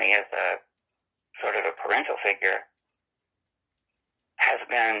depend on me as a sort of a parental figure has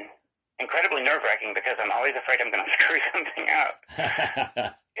been incredibly nerve-wracking, because I'm always afraid I'm going to screw something up.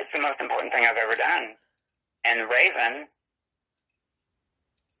 It's the most important thing I've ever done. And Raven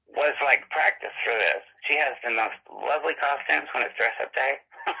was like practice for this. She has the most lovely costumes when it's dress-up day.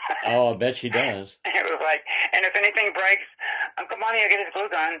 Oh, I bet she does. It was like, and if anything breaks, Uncle Monte will get his glue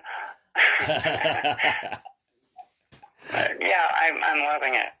gun. Yeah, I'm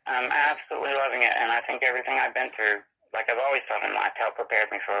loving it. I'm absolutely loving it. And I think everything I've been through, like I've always thought in life, helped prepare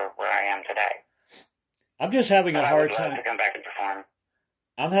me for where I am today. I'm just having a hard time to come back and perform.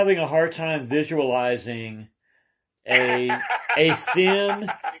 I'm having a hard time visualizing a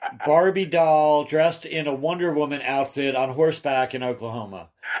thin Barbie doll dressed in a Wonder Woman outfit on horseback in Oklahoma.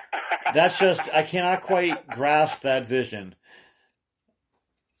 That's just, I cannot quite grasp that vision.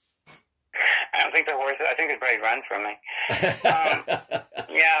 I don't think the horse, I think they'd probably run from me.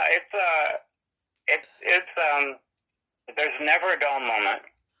 Yeah, there's never a dull moment.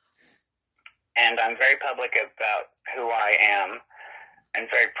 And I'm very public about who I am, and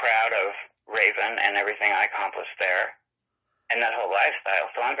very proud of Raven and everything I accomplished there, and that whole lifestyle.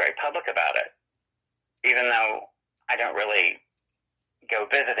 So I'm very public about it, even though I don't really go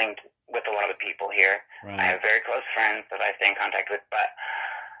visiting with a lot of people here. Right. I have very close friends that I stay in contact with, but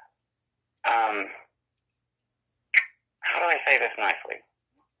how do I say this nicely?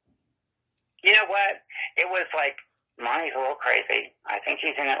 You know what? It was like, Monte's a little crazy. I think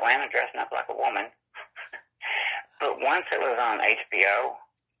he's in Atlanta dressing up like a woman. But once it was on HBO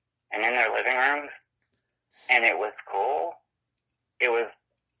and in their living rooms, and it was cool, it was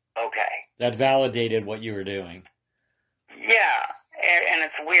okay. That validated what you were doing. Yeah, and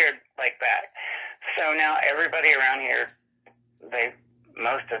it's weird like that. So now everybody around here,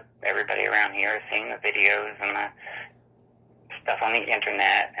 most of everybody around here is seeing the videos and the stuff on the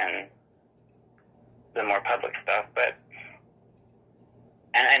internet and the more public stuff, but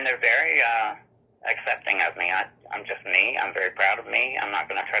and they're very accepting of me. I'm just me. I'm very proud of me. I'm not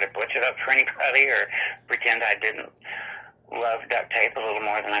going to try to butch it up for anybody or pretend I didn't love duct tape a little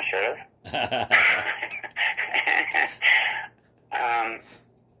more than I should have.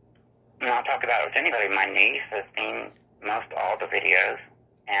 And I'll talk about it with anybody. My niece has seen most all the videos,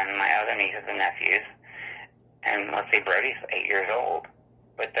 and my other nieces and nephews. And let's see, Brody's 8 years old,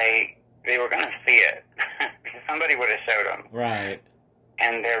 but they were going to see it. Somebody would have showed them. Right.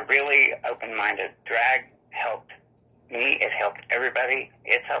 And they're really open-minded. Drag helped me. It helped everybody.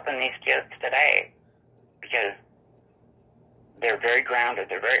 It's helping these kids today because they're very grounded.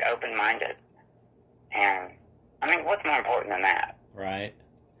 They're very open-minded. And, I mean, what's more important than that? Right.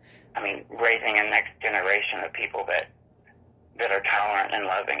 I mean, raising a next generation of people that are tolerant and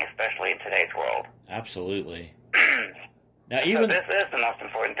loving, especially in today's world. Absolutely. Now, so this is the most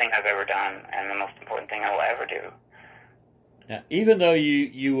important thing I've ever done, and the most important thing I will ever do. Now, even though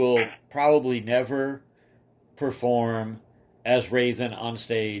you will probably never perform as Raven on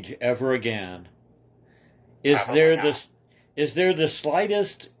stage ever again, is there the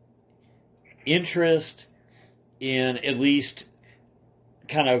slightest interest in at least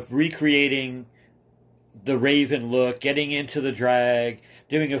kind of recreating the Raven look, getting into the drag,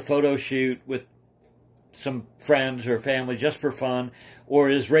 doing a photo shoot with some friends or family just for fun, or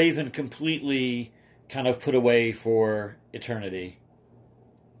is Raven completely kind of put away for eternity?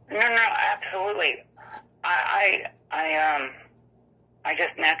 No, absolutely. I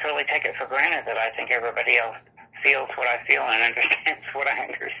just naturally take it for granted that I think everybody else feels what I feel and understands what I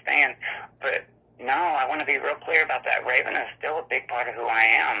understand. But no, I want to be real clear about that. Raven is still a big part of who I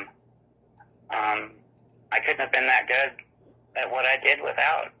am. I couldn't have been that good at what I did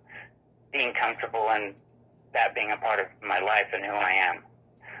without being comfortable and that being a part of my life and who I am.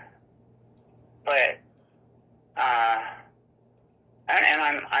 But, and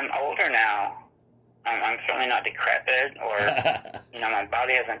I'm older now. I'm certainly not decrepit or, my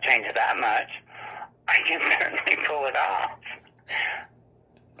body hasn't changed that much. I can certainly pull it off.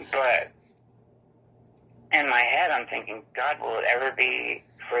 But in my head, I'm thinking, God, will it ever be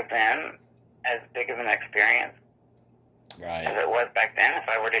for them as big of an experience as it was back then if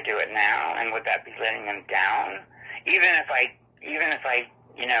I were to do it now? And would that be letting them down? Even if I,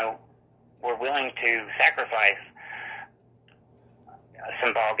 were willing to sacrifice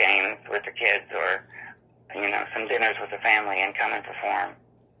some ball games with the kids or, some dinners with the family and come and perform,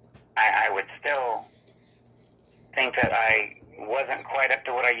 I would still think that I wasn't quite up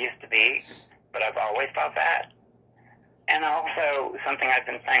to what I used to be, but I've always thought that. And also, something I've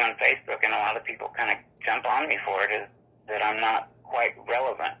been saying on Facebook, and a lot of people kind of jump on me for it, is that I'm not quite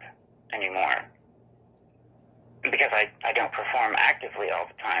relevant anymore. Because I don't perform actively all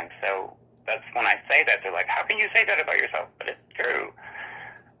the time, so that's when I say that, they're like, how can you say that about yourself? But it's true.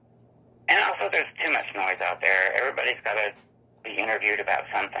 And also, there's too much noise out there. Everybody's got to be interviewed about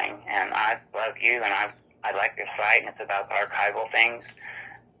something, and I love you, and I like your site, and it's about archival things,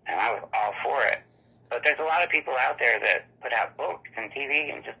 and I was all for it. But there's a lot of people out there that put out books and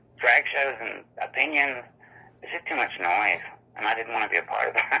TV and just drag shows and opinions. It's just too much noise, and I didn't want to be a part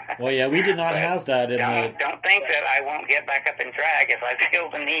of that. Well, yeah, we did not have that. Don't think that I won't get back up and drag if I feel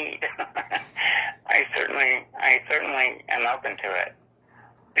the need. I certainly am open to it.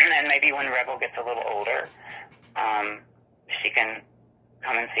 And maybe when Rebel gets a little older, she can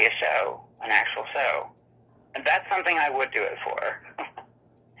come and see a show, an actual show. And that's something I would do it for.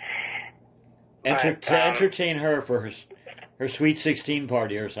 To entertain her for her Sweet 16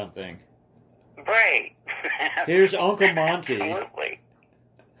 party or something. Right. Here's Uncle Monte. Absolutely.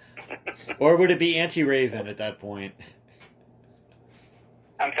 Or would it be Auntie Raven at that point?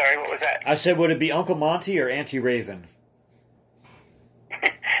 I'm sorry, what was that? I said, would it be Uncle Monte or Auntie Raven?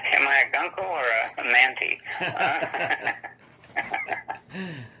 Am I a gunkle or a manty?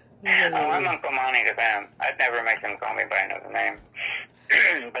 I'm Uncle Monte to them. I'd never make them call me by another name.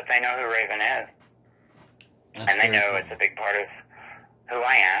 But they know who Raven is. And they know it's a big part of who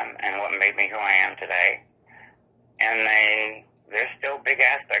I am and what made me who I am today. And there's still big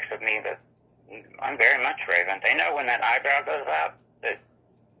aspects of me that I'm very much Raven. They know when that eyebrow goes up that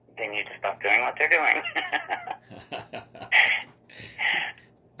they need to stop doing what they're doing.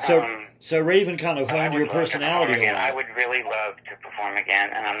 So Raven kind of honed your personality a lot. I would really love to perform again,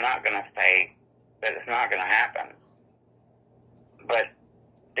 and I'm not going to say that it's not going to happen. But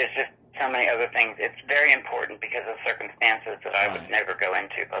there's just so many other things. It's very important because of circumstances that I would never go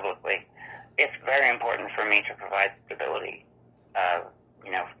into publicly. It's very important for me to provide stability,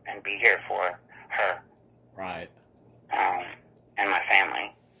 and be here for her. Right. And my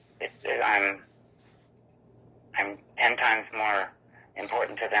family. I'm 10 times more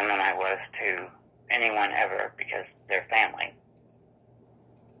important to them than I was to anyone ever because they're family.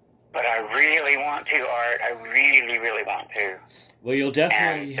 But I really want to, Art. I really, really want to. Well, you'll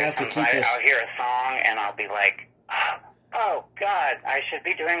definitely have to keep us... I'll hear a song and I'll be like, oh, God, I should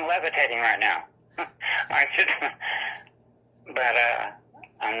be doing levitating right now. I should... But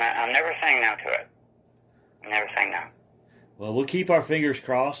I'm never saying no to it. I'm never saying no. Well, we'll keep our fingers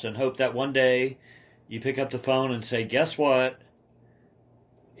crossed and hope that one day you pick up the phone and say, guess what?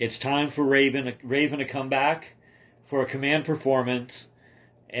 It's time for Raven to come back for a command performance,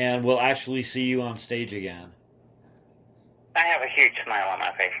 and we'll actually see you on stage again. I have a huge smile on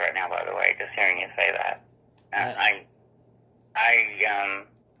my face right now, by the way, just hearing you say that.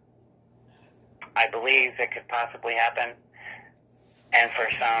 I believe it could possibly happen, and for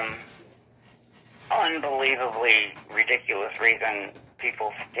some unbelievably ridiculous reason,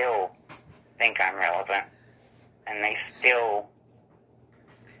 people still think I'm relevant, and they still...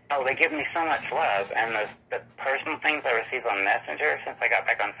 Oh, they give me so much love, and the personal things I receive on Messenger since I got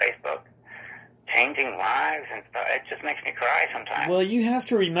back on Facebook, changing lives and stuff, it just makes me cry sometimes. Well, you have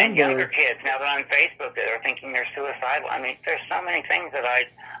to remember... And younger kids, now that I'm Facebook, that are thinking they're suicidal. I mean, there's so many things that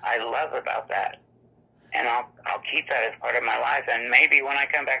I love about that, and I'll keep that as part of my life, and maybe when I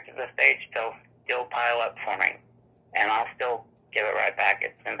come back to the stage, they'll still pile up for me, and I'll still give it right back.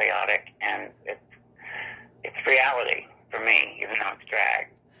 It's symbiotic, and it's reality for me, even though it's drag.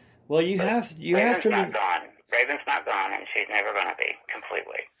 Well, you have Raven's to not gone. Raven's not gone, and she's never going to be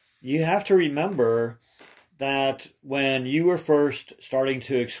completely. You have to remember that when you were first starting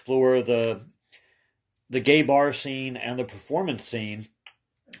to explore the gay bar scene and the performance scene,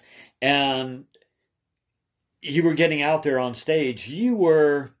 and you were getting out there on stage, you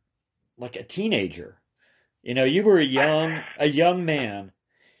were like a teenager. You know, you were a young man,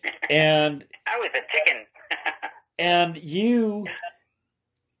 and I was a chicken. and you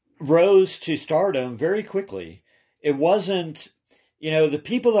rose to stardom very quickly. It wasn't, the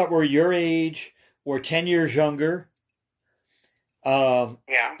people that were your age or 10 years younger,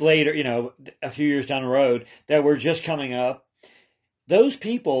 later, a few years down the road, that were just coming up, those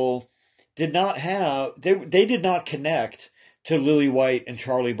people did not have, they did not connect to Lily White and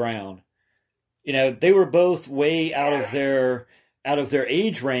Charlie Brown. They were both way out of their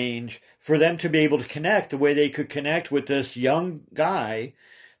age range for them to be able to connect the way they could connect with this young guy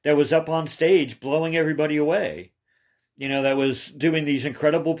that was up on stage blowing everybody away. That was doing these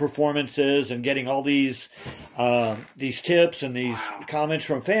incredible performances and getting all these tips and these comments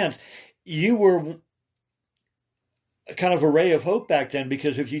from fans. You were kind of a ray of hope back then,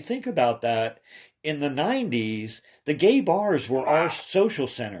 because if you think about that, in the 90s, the gay bars were our social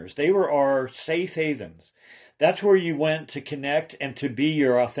centers. They were our safe havens. That's where you went to connect and to be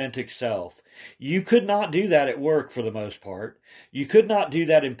your authentic self. You could not do that at work for the most part. You could not do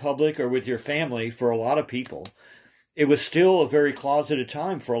that in public or with your family for a lot of people. It was still a very closeted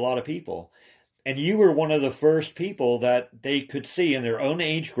time for a lot of people. And you were one of the first people that they could see in their own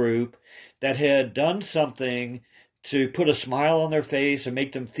age group that had done something to put a smile on their face and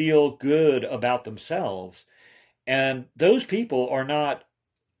make them feel good about themselves. And those people are not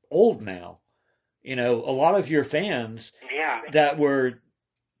old now. A lot of your fans that were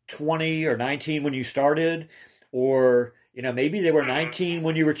 20 or 19 when you started, or, maybe they were 19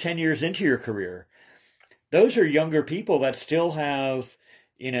 when you were 10 years into your career. Those are younger people that still have,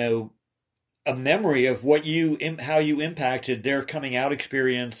 a memory of how you impacted their coming out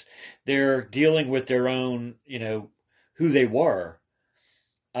experience. They're dealing with their own, who they were,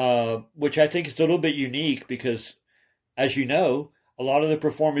 which I think is a little bit unique because, as you know, a lot of the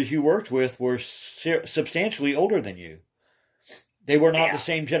performers you worked with were substantially older than you. They were not the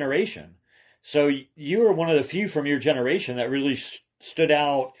same generation. So you were one of the few from your generation that really stood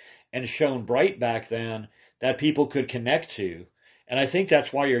out and shone bright back then that people could connect to. And I think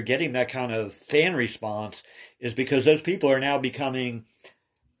that's why you're getting that kind of fan response, is because those people are now becoming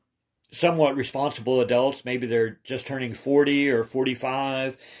somewhat responsible adults. Maybe they're just turning 40 or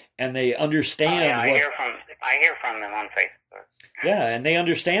 45, and they understand. I hear from them on Facebook. Yeah, and they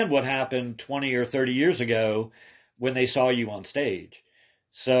understand what happened 20 or 30 years ago when they saw you on stage.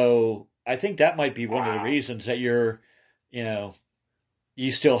 So I think that might be one of the reasons that you're,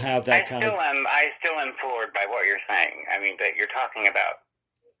 you still have that I still am floored by what you're saying. I mean, that you're talking about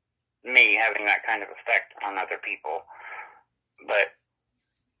me having that kind of effect on other people, but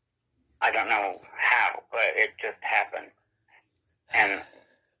I don't know how, but it just happened. And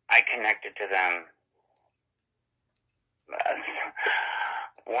I connected to them.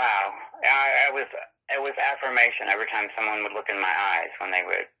 Wow. It was affirmation every time someone would look in my eyes when they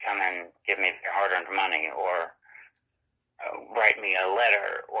would come and give me their hard-earned money, or write me a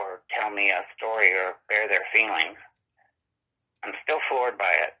letter, or tell me a story, or bear their feelings. I'm still floored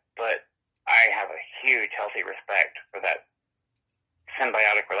by it, but I have a huge, healthy respect for that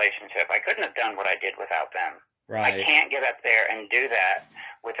symbiotic relationship. I couldn't have done what I did without them. Right. I can't get up there and do that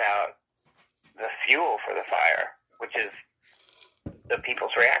without the fuel for the fire, which is the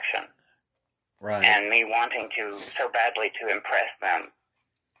people's reaction. Right. And me wanting to so badly to impress them.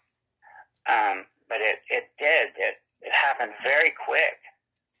 But it did. It happened very quick.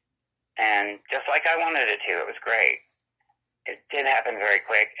 And just like I wanted it to, it was great. It did happen very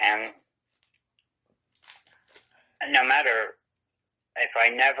quick. And no matter if I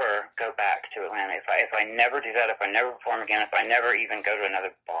never go back to Atlanta, if I never do that, if I never perform again, if I never even go to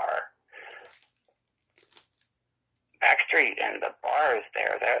another bar, Backstreet and the bars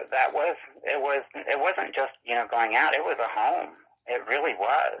there, it wasn't just, going out. It was a home. It really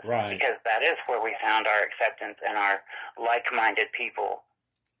was. Right. Because that is where we found our acceptance and our like-minded people.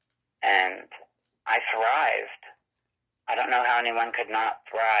 And I thrived. I don't know how anyone could not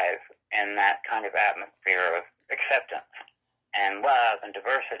thrive in that kind of atmosphere of acceptance and love and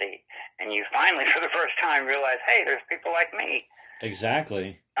diversity. And you finally, for the first time, realize, hey, there's people like me.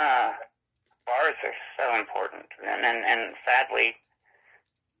 Exactly. Bars are so important. And sadly,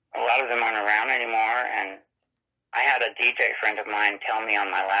 a lot of them aren't around anymore. And I had a DJ friend of mine tell me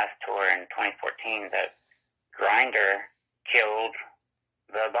on my last tour in 2014 that Grindr killed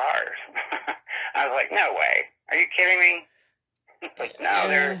the bars. I was like, no way. Are you kidding me? Like, no,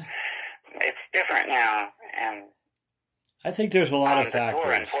 it's different now. And I think there's a lot of the factors.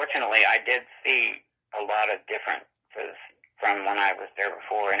 tour, unfortunately, I did see a lot of differences from when I was there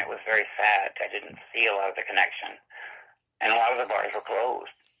before, and it was very sad. I didn't see a lot of the connection. And a lot of the bars were closed.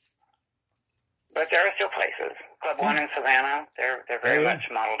 But there are still places. Club 1 in Savannah, they're very much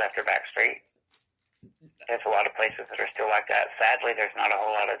modeled after Backstreet. There's a lot of places that are still like that. Sadly, there's not a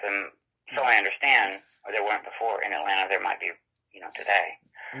whole lot of them. So I understand, or there weren't before in Atlanta. There might be, today.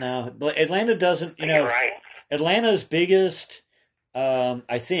 No, but Atlanta doesn't, You're right. Atlanta's biggest,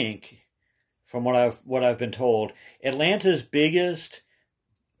 I think, from what I've been told, Atlanta's biggest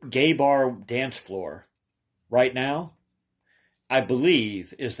gay bar dance floor right now, I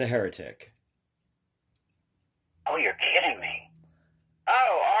believe, is the Heretic. Oh, you're kidding me.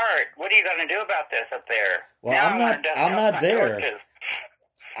 Oh, Art, what are you going to do about this up there? Well, now I'm not there. Torches.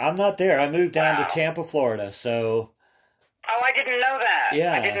 I'm not there. I moved down to Tampa, Florida, so... Oh, I didn't know that.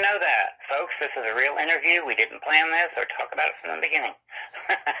 Yeah. I didn't know that. Folks, this is a real interview. We didn't plan this or talk about it from the beginning.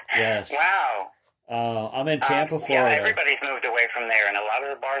 Yes. Wow. I'm in Tampa, Florida. Yeah, everybody's moved away from there, and a lot of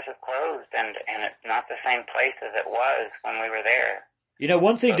the bars have closed, and it's not the same place as it was when we were there.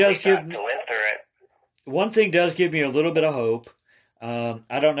 One thing does give me... to live through it. One thing does give me a little bit of hope.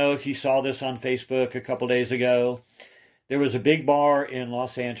 I don't know if you saw this on Facebook a couple days ago. There was a big bar in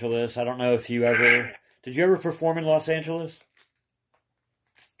Los Angeles. I don't know if you ever... Did you ever perform in Los Angeles?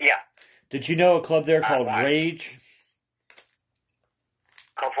 Yeah. Did you know a club there called Rage?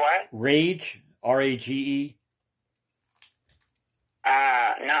 Called what? Rage, R-A-G-E.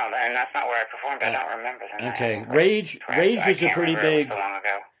 No, and that's not where I performed. I don't remember that. Okay, Rage was a pretty big... So long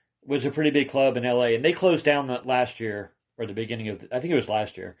ago. Was a pretty big club in L.A., and they closed down last year, or the beginning of... I think it was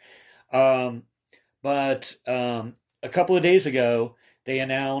last year. But a couple of days ago, they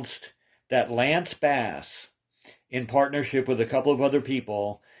announced that Lance Bass, in partnership with a couple of other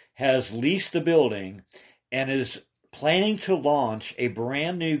people, has leased the building and is planning to launch a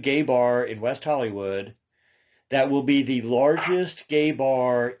brand new gay bar in West Hollywood that will be the largest gay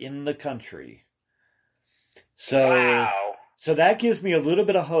bar in the country. So that gives me a little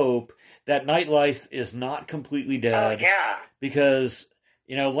bit of hope that nightlife is not completely dead. Oh, yeah. Because,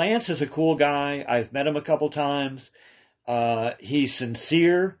 Lance is a cool guy. I've met him a couple times. He's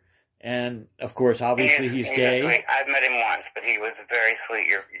sincere. And, of course, obviously he's gay. I've met him once, but he was very sweet.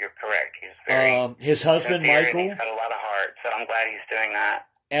 You're correct. He's very his husband, Michael. He's got a lot of heart, so I'm glad he's doing that.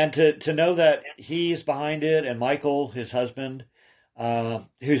 And to know that he's behind it, and Michael, his husband,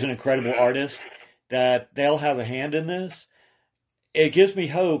 who's an incredible artist, that they'll have a hand in this, it gives me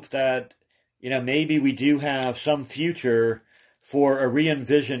hope that, maybe we do have some future for a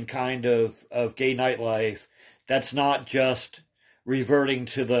re-envisioned kind of gay nightlife that's not just reverting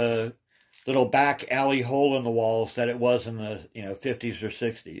to the little back alley hole in the walls that it was in the 50s or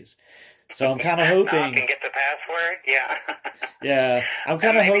 60s. So I'm kind of hoping. Now I can get the password. Yeah. Yeah, I'm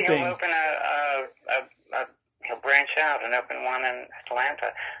kind of hoping. He'll open he'll branch out and open one in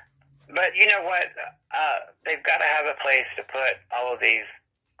Atlanta. But you know what? They've got to have a place to put all of these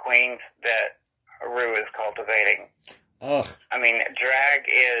queens that Rue is cultivating. Ugh. I mean, drag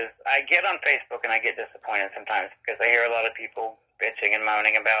is... I get on Facebook and I get disappointed sometimes because I hear a lot of people bitching and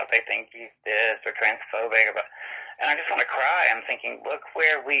moaning about they think he's this or transphobic about, and I just want to cry. I'm thinking, look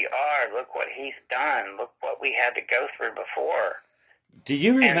where we are. Look what he's done. Look what we had to go through before. Do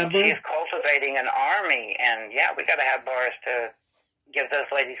you remember? And he's cultivating an army, and yeah, we got to have bars to give those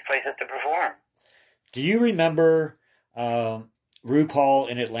ladies places to perform. Do you remember RuPaul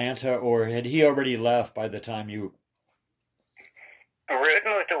in Atlanta, or had he already left by the time you... Rude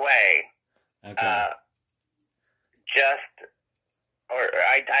moved away. Okay.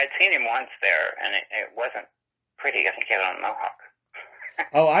 I'd seen him once there, and it wasn't pretty. I think he had on a mohawk.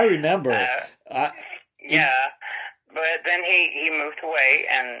 Oh, I remember. Yeah, but then he moved away,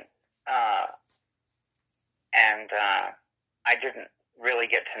 and I didn't really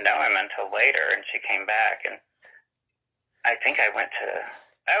get to know him until later, and she came back, and I think I went to...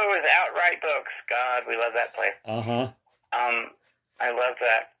 Oh, it was Outright Books. God, we love that place. Uh-huh. I love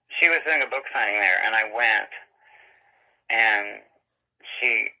that. She was doing a book signing there, and I went, and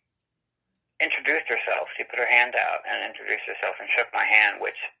she introduced herself. She put her hand out and introduced herself and shook my hand,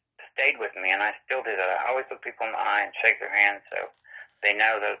 which stayed with me, and I still do that. I always look people in the eye and shake their hand so they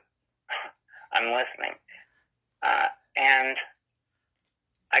know that I'm listening. And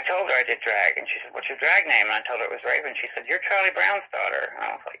I told her I did drag, and she said, "What's your drag name?" And I told her it was Raven. She said, "You're Charlie Brown's daughter." And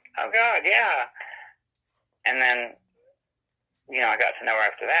I was like, "Oh, God, yeah." And then, I got to know her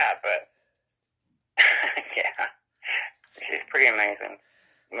after that, but yeah, she's pretty amazing.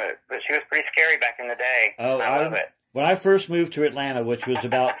 but she was pretty scary back in the day. Oh, I love it. When I first moved to Atlanta, which was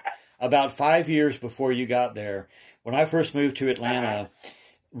about 5 years before you got there, when I first moved to Atlanta,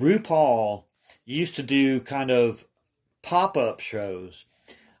 RuPaul used to do kind of pop-up shows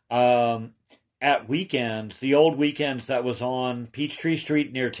at weekends, the old weekends that was on Peachtree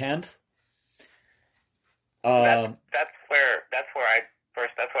Street near 10th. That's where I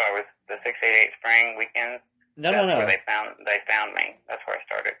was, the 688 Spring weekends. No. Where they found me. That's where I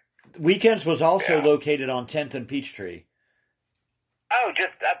started. Weekends was also located on 10th and Peachtree. Oh,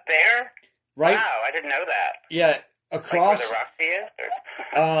 just up there? Right. Wow, I didn't know that. Yeah, across. Like where the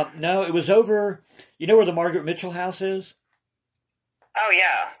Roxy is? No, it was over. You know where the Margaret Mitchell house is? Oh,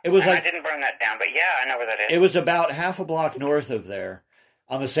 yeah. It was I didn't burn that down, but yeah, I know where that is. It was about half a block north of there,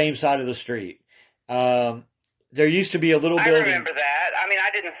 on the same side of the street. There used to be a little building. I remember that. I mean, I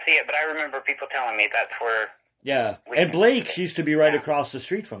didn't see it, but I remember people telling me that's where. Yeah, and Blake's used to be right across the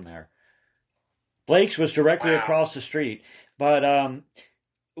street from there. Blake's was directly across the street, but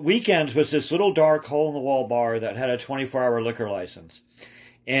Weekends was this little dark hole-in-the-wall bar that had a 24-hour liquor license.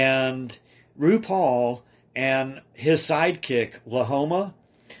 And RuPaul and his sidekick, Lahoma,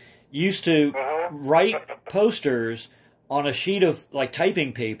 used to write posters on a sheet of, like,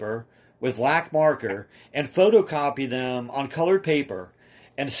 typing paper with black marker and photocopy them on colored paper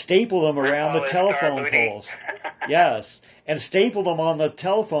and staple them around the telephone poles. Yes, and staple them on the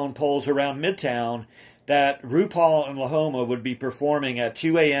telephone poles around Midtown that RuPaul and Lahoma would be performing at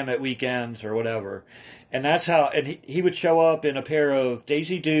 2 a.m. at weekends or whatever. And that's how, and he would show up in a pair of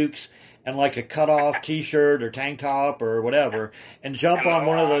Daisy Dukes and like a cut-off T-shirt or tank top or whatever and jump on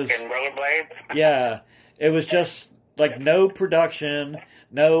one of those. And rollerblades. Yeah, it was just like no production,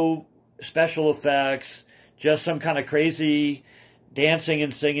 no special effects, just some kind of crazy dancing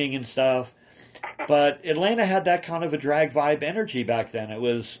and singing and stuff. But Atlanta had that kind of a drag vibe energy back then. It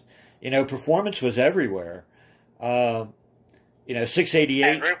was, performance was everywhere. 688.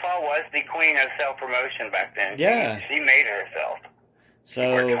 And RuPaul was the queen of self-promotion back then. Yeah. She made herself. So,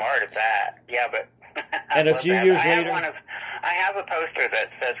 she worked hard at that. Yeah, but... And a few years later... I have a poster that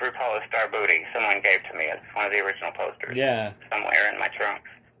says RuPaul is Star Booty. Someone gave to me. It's one of the original posters. Yeah. Somewhere in my trunk.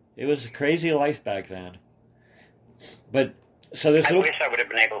 It was a crazy life back then. But, so there's... I wish I would have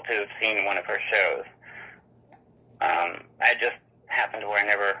been able to have seen one of her shows. I just happened to where I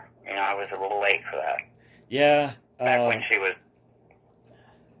never... I was a little late for that. Yeah. Back when she was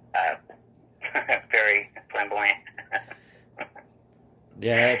very flamboyant.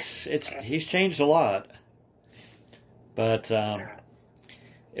 Yeah, he's changed a lot. But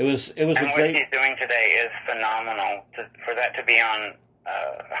it was a great... And what she's doing today is phenomenal. For that to be on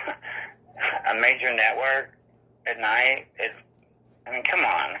a major network at night is... I mean, come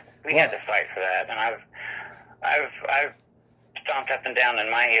on. We had to fight for that. And I've stomped up and down in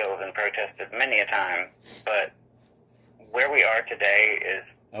my heels and protested many a time. But where we are today is...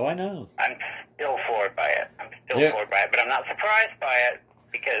 Oh, I know. I'm still floored by it. But I'm not surprised by it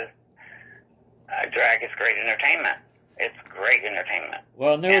because drag is great entertainment. It's great entertainment.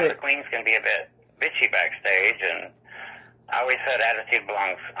 Well, and the queens can be a bit bitchy backstage, and I always said attitude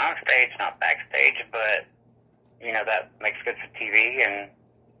belongs on stage, not backstage, but, that makes good for TV, and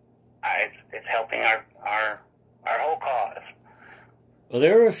it's helping our whole cause. Well,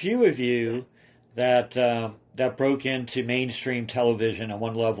 there are a few of you that broke into mainstream television on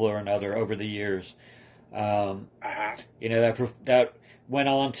one level or another over the years. That went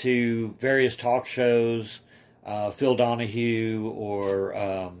on to various talk shows, Phil Donahue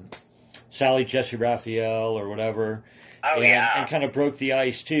or Sally Jesse Raphael or whatever. Oh, and kind of broke the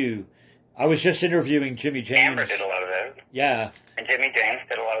ice too. I was just interviewing Jimmy James. Amber did a lot of those. Yeah. And Jimmy James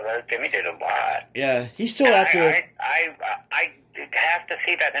did a lot of those. Jimmy did a lot. Yeah, he's still out there. I have to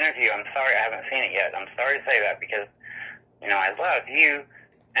see that interview. I'm sorry I haven't seen it yet. I'm sorry to say that because, I love you,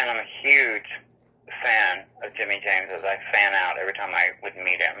 and I'm a huge fan of Jimmy James as I fan out every time I would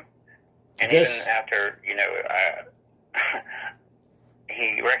meet him. And even after,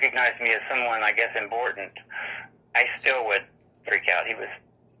 he recognized me as someone, I guess, important, I still would freak out. He's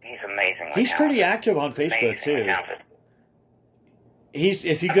amazing. He's pretty active on Facebook, too.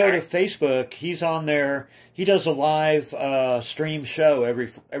 If you go to Facebook, he's on there. He does a live stream show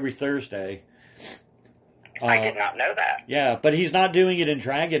every Thursday. I did not know that. Yeah, but he's not doing it in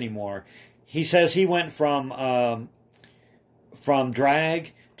drag anymore. He says he went from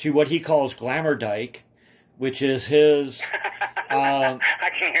drag to what he calls glamour dyke, which is his... I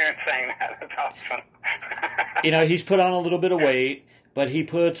can hear him saying that. That's awesome. He's put on a little bit of weight, but he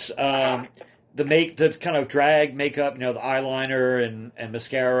puts the kind of drag makeup, the eyeliner and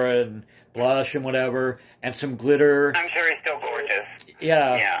mascara and blush and whatever, and some glitter. I'm sure he's still gorgeous.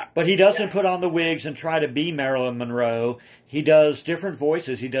 Yeah, but he doesn't put on the wigs and try to be Marilyn Monroe. He does different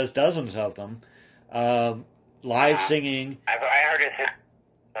voices. He does dozens of them. Live singing. I heard his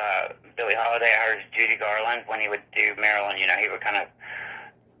Billie Holiday. I heard his Judy Garland when he would do Marilyn. He would kind of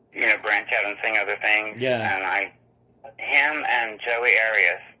branch out and sing other things. Yeah. And him and Joey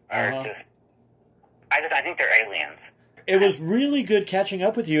Arias are just. I think they're aliens. It was really good catching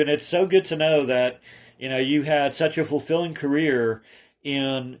up with you, and it's so good to know that you had such a fulfilling career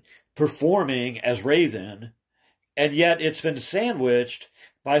in performing as Raven, and yet it's been sandwiched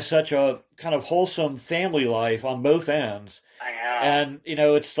by such a kind of wholesome family life on both ends. I know. And,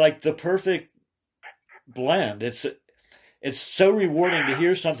 it's like the perfect blend. It's so rewarding to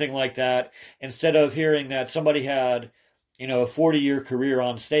hear something like that instead of hearing that somebody had, a 40-year career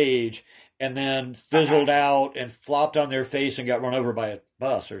on stage and then fizzled out and flopped on their face and got run over by a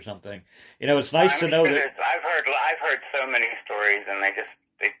bus or something. It's nice to know that. I've heard so many stories, and they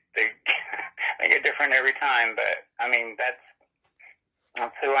get different every time. But I mean, that's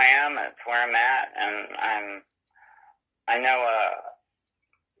who I am. That's where I'm at, and I know a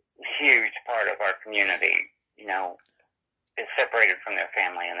huge part of our community, is separated from their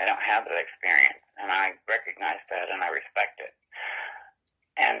family, and they don't have that experience. And I recognize that, and I respect it.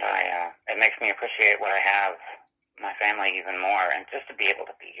 And it makes me appreciate what I have, my family, even more. And just to be able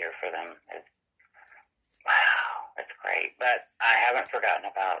to be here for them is, wow, it's great. But I haven't forgotten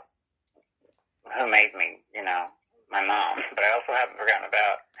about who made me, my mom. But I also haven't forgotten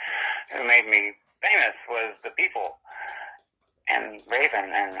about who made me famous was the people and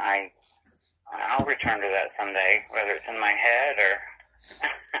Raven. And I'll return to that someday, whether it's in my head or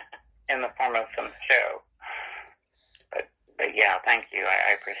in the form of some show. But yeah, thank you.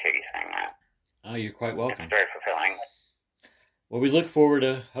 I appreciate you saying that. Oh, you're quite welcome. It's very fulfilling. Well, we look forward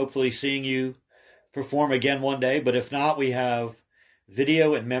to hopefully seeing you perform again one day. But if not, we have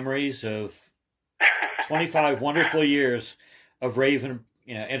video and memories of 25 wonderful years of Raven,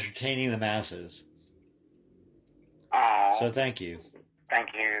 entertaining the masses. Oh. So thank you.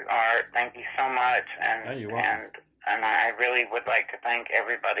 Thank you, Art. Thank you so much. And, you're welcome. And I really would like to thank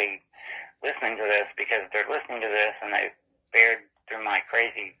everybody listening to this, because they're listening to this and they've bared through my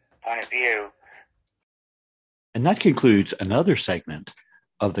crazy point of view. And that concludes another segment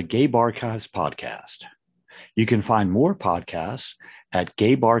of the GayBarchives Podcast. You can find more podcasts at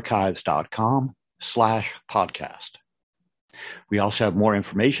gaybarchives.com/podcast. We also have more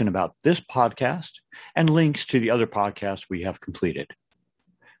information about this podcast and links to the other podcasts we have completed.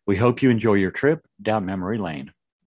 We hope you enjoy your trip down memory lane.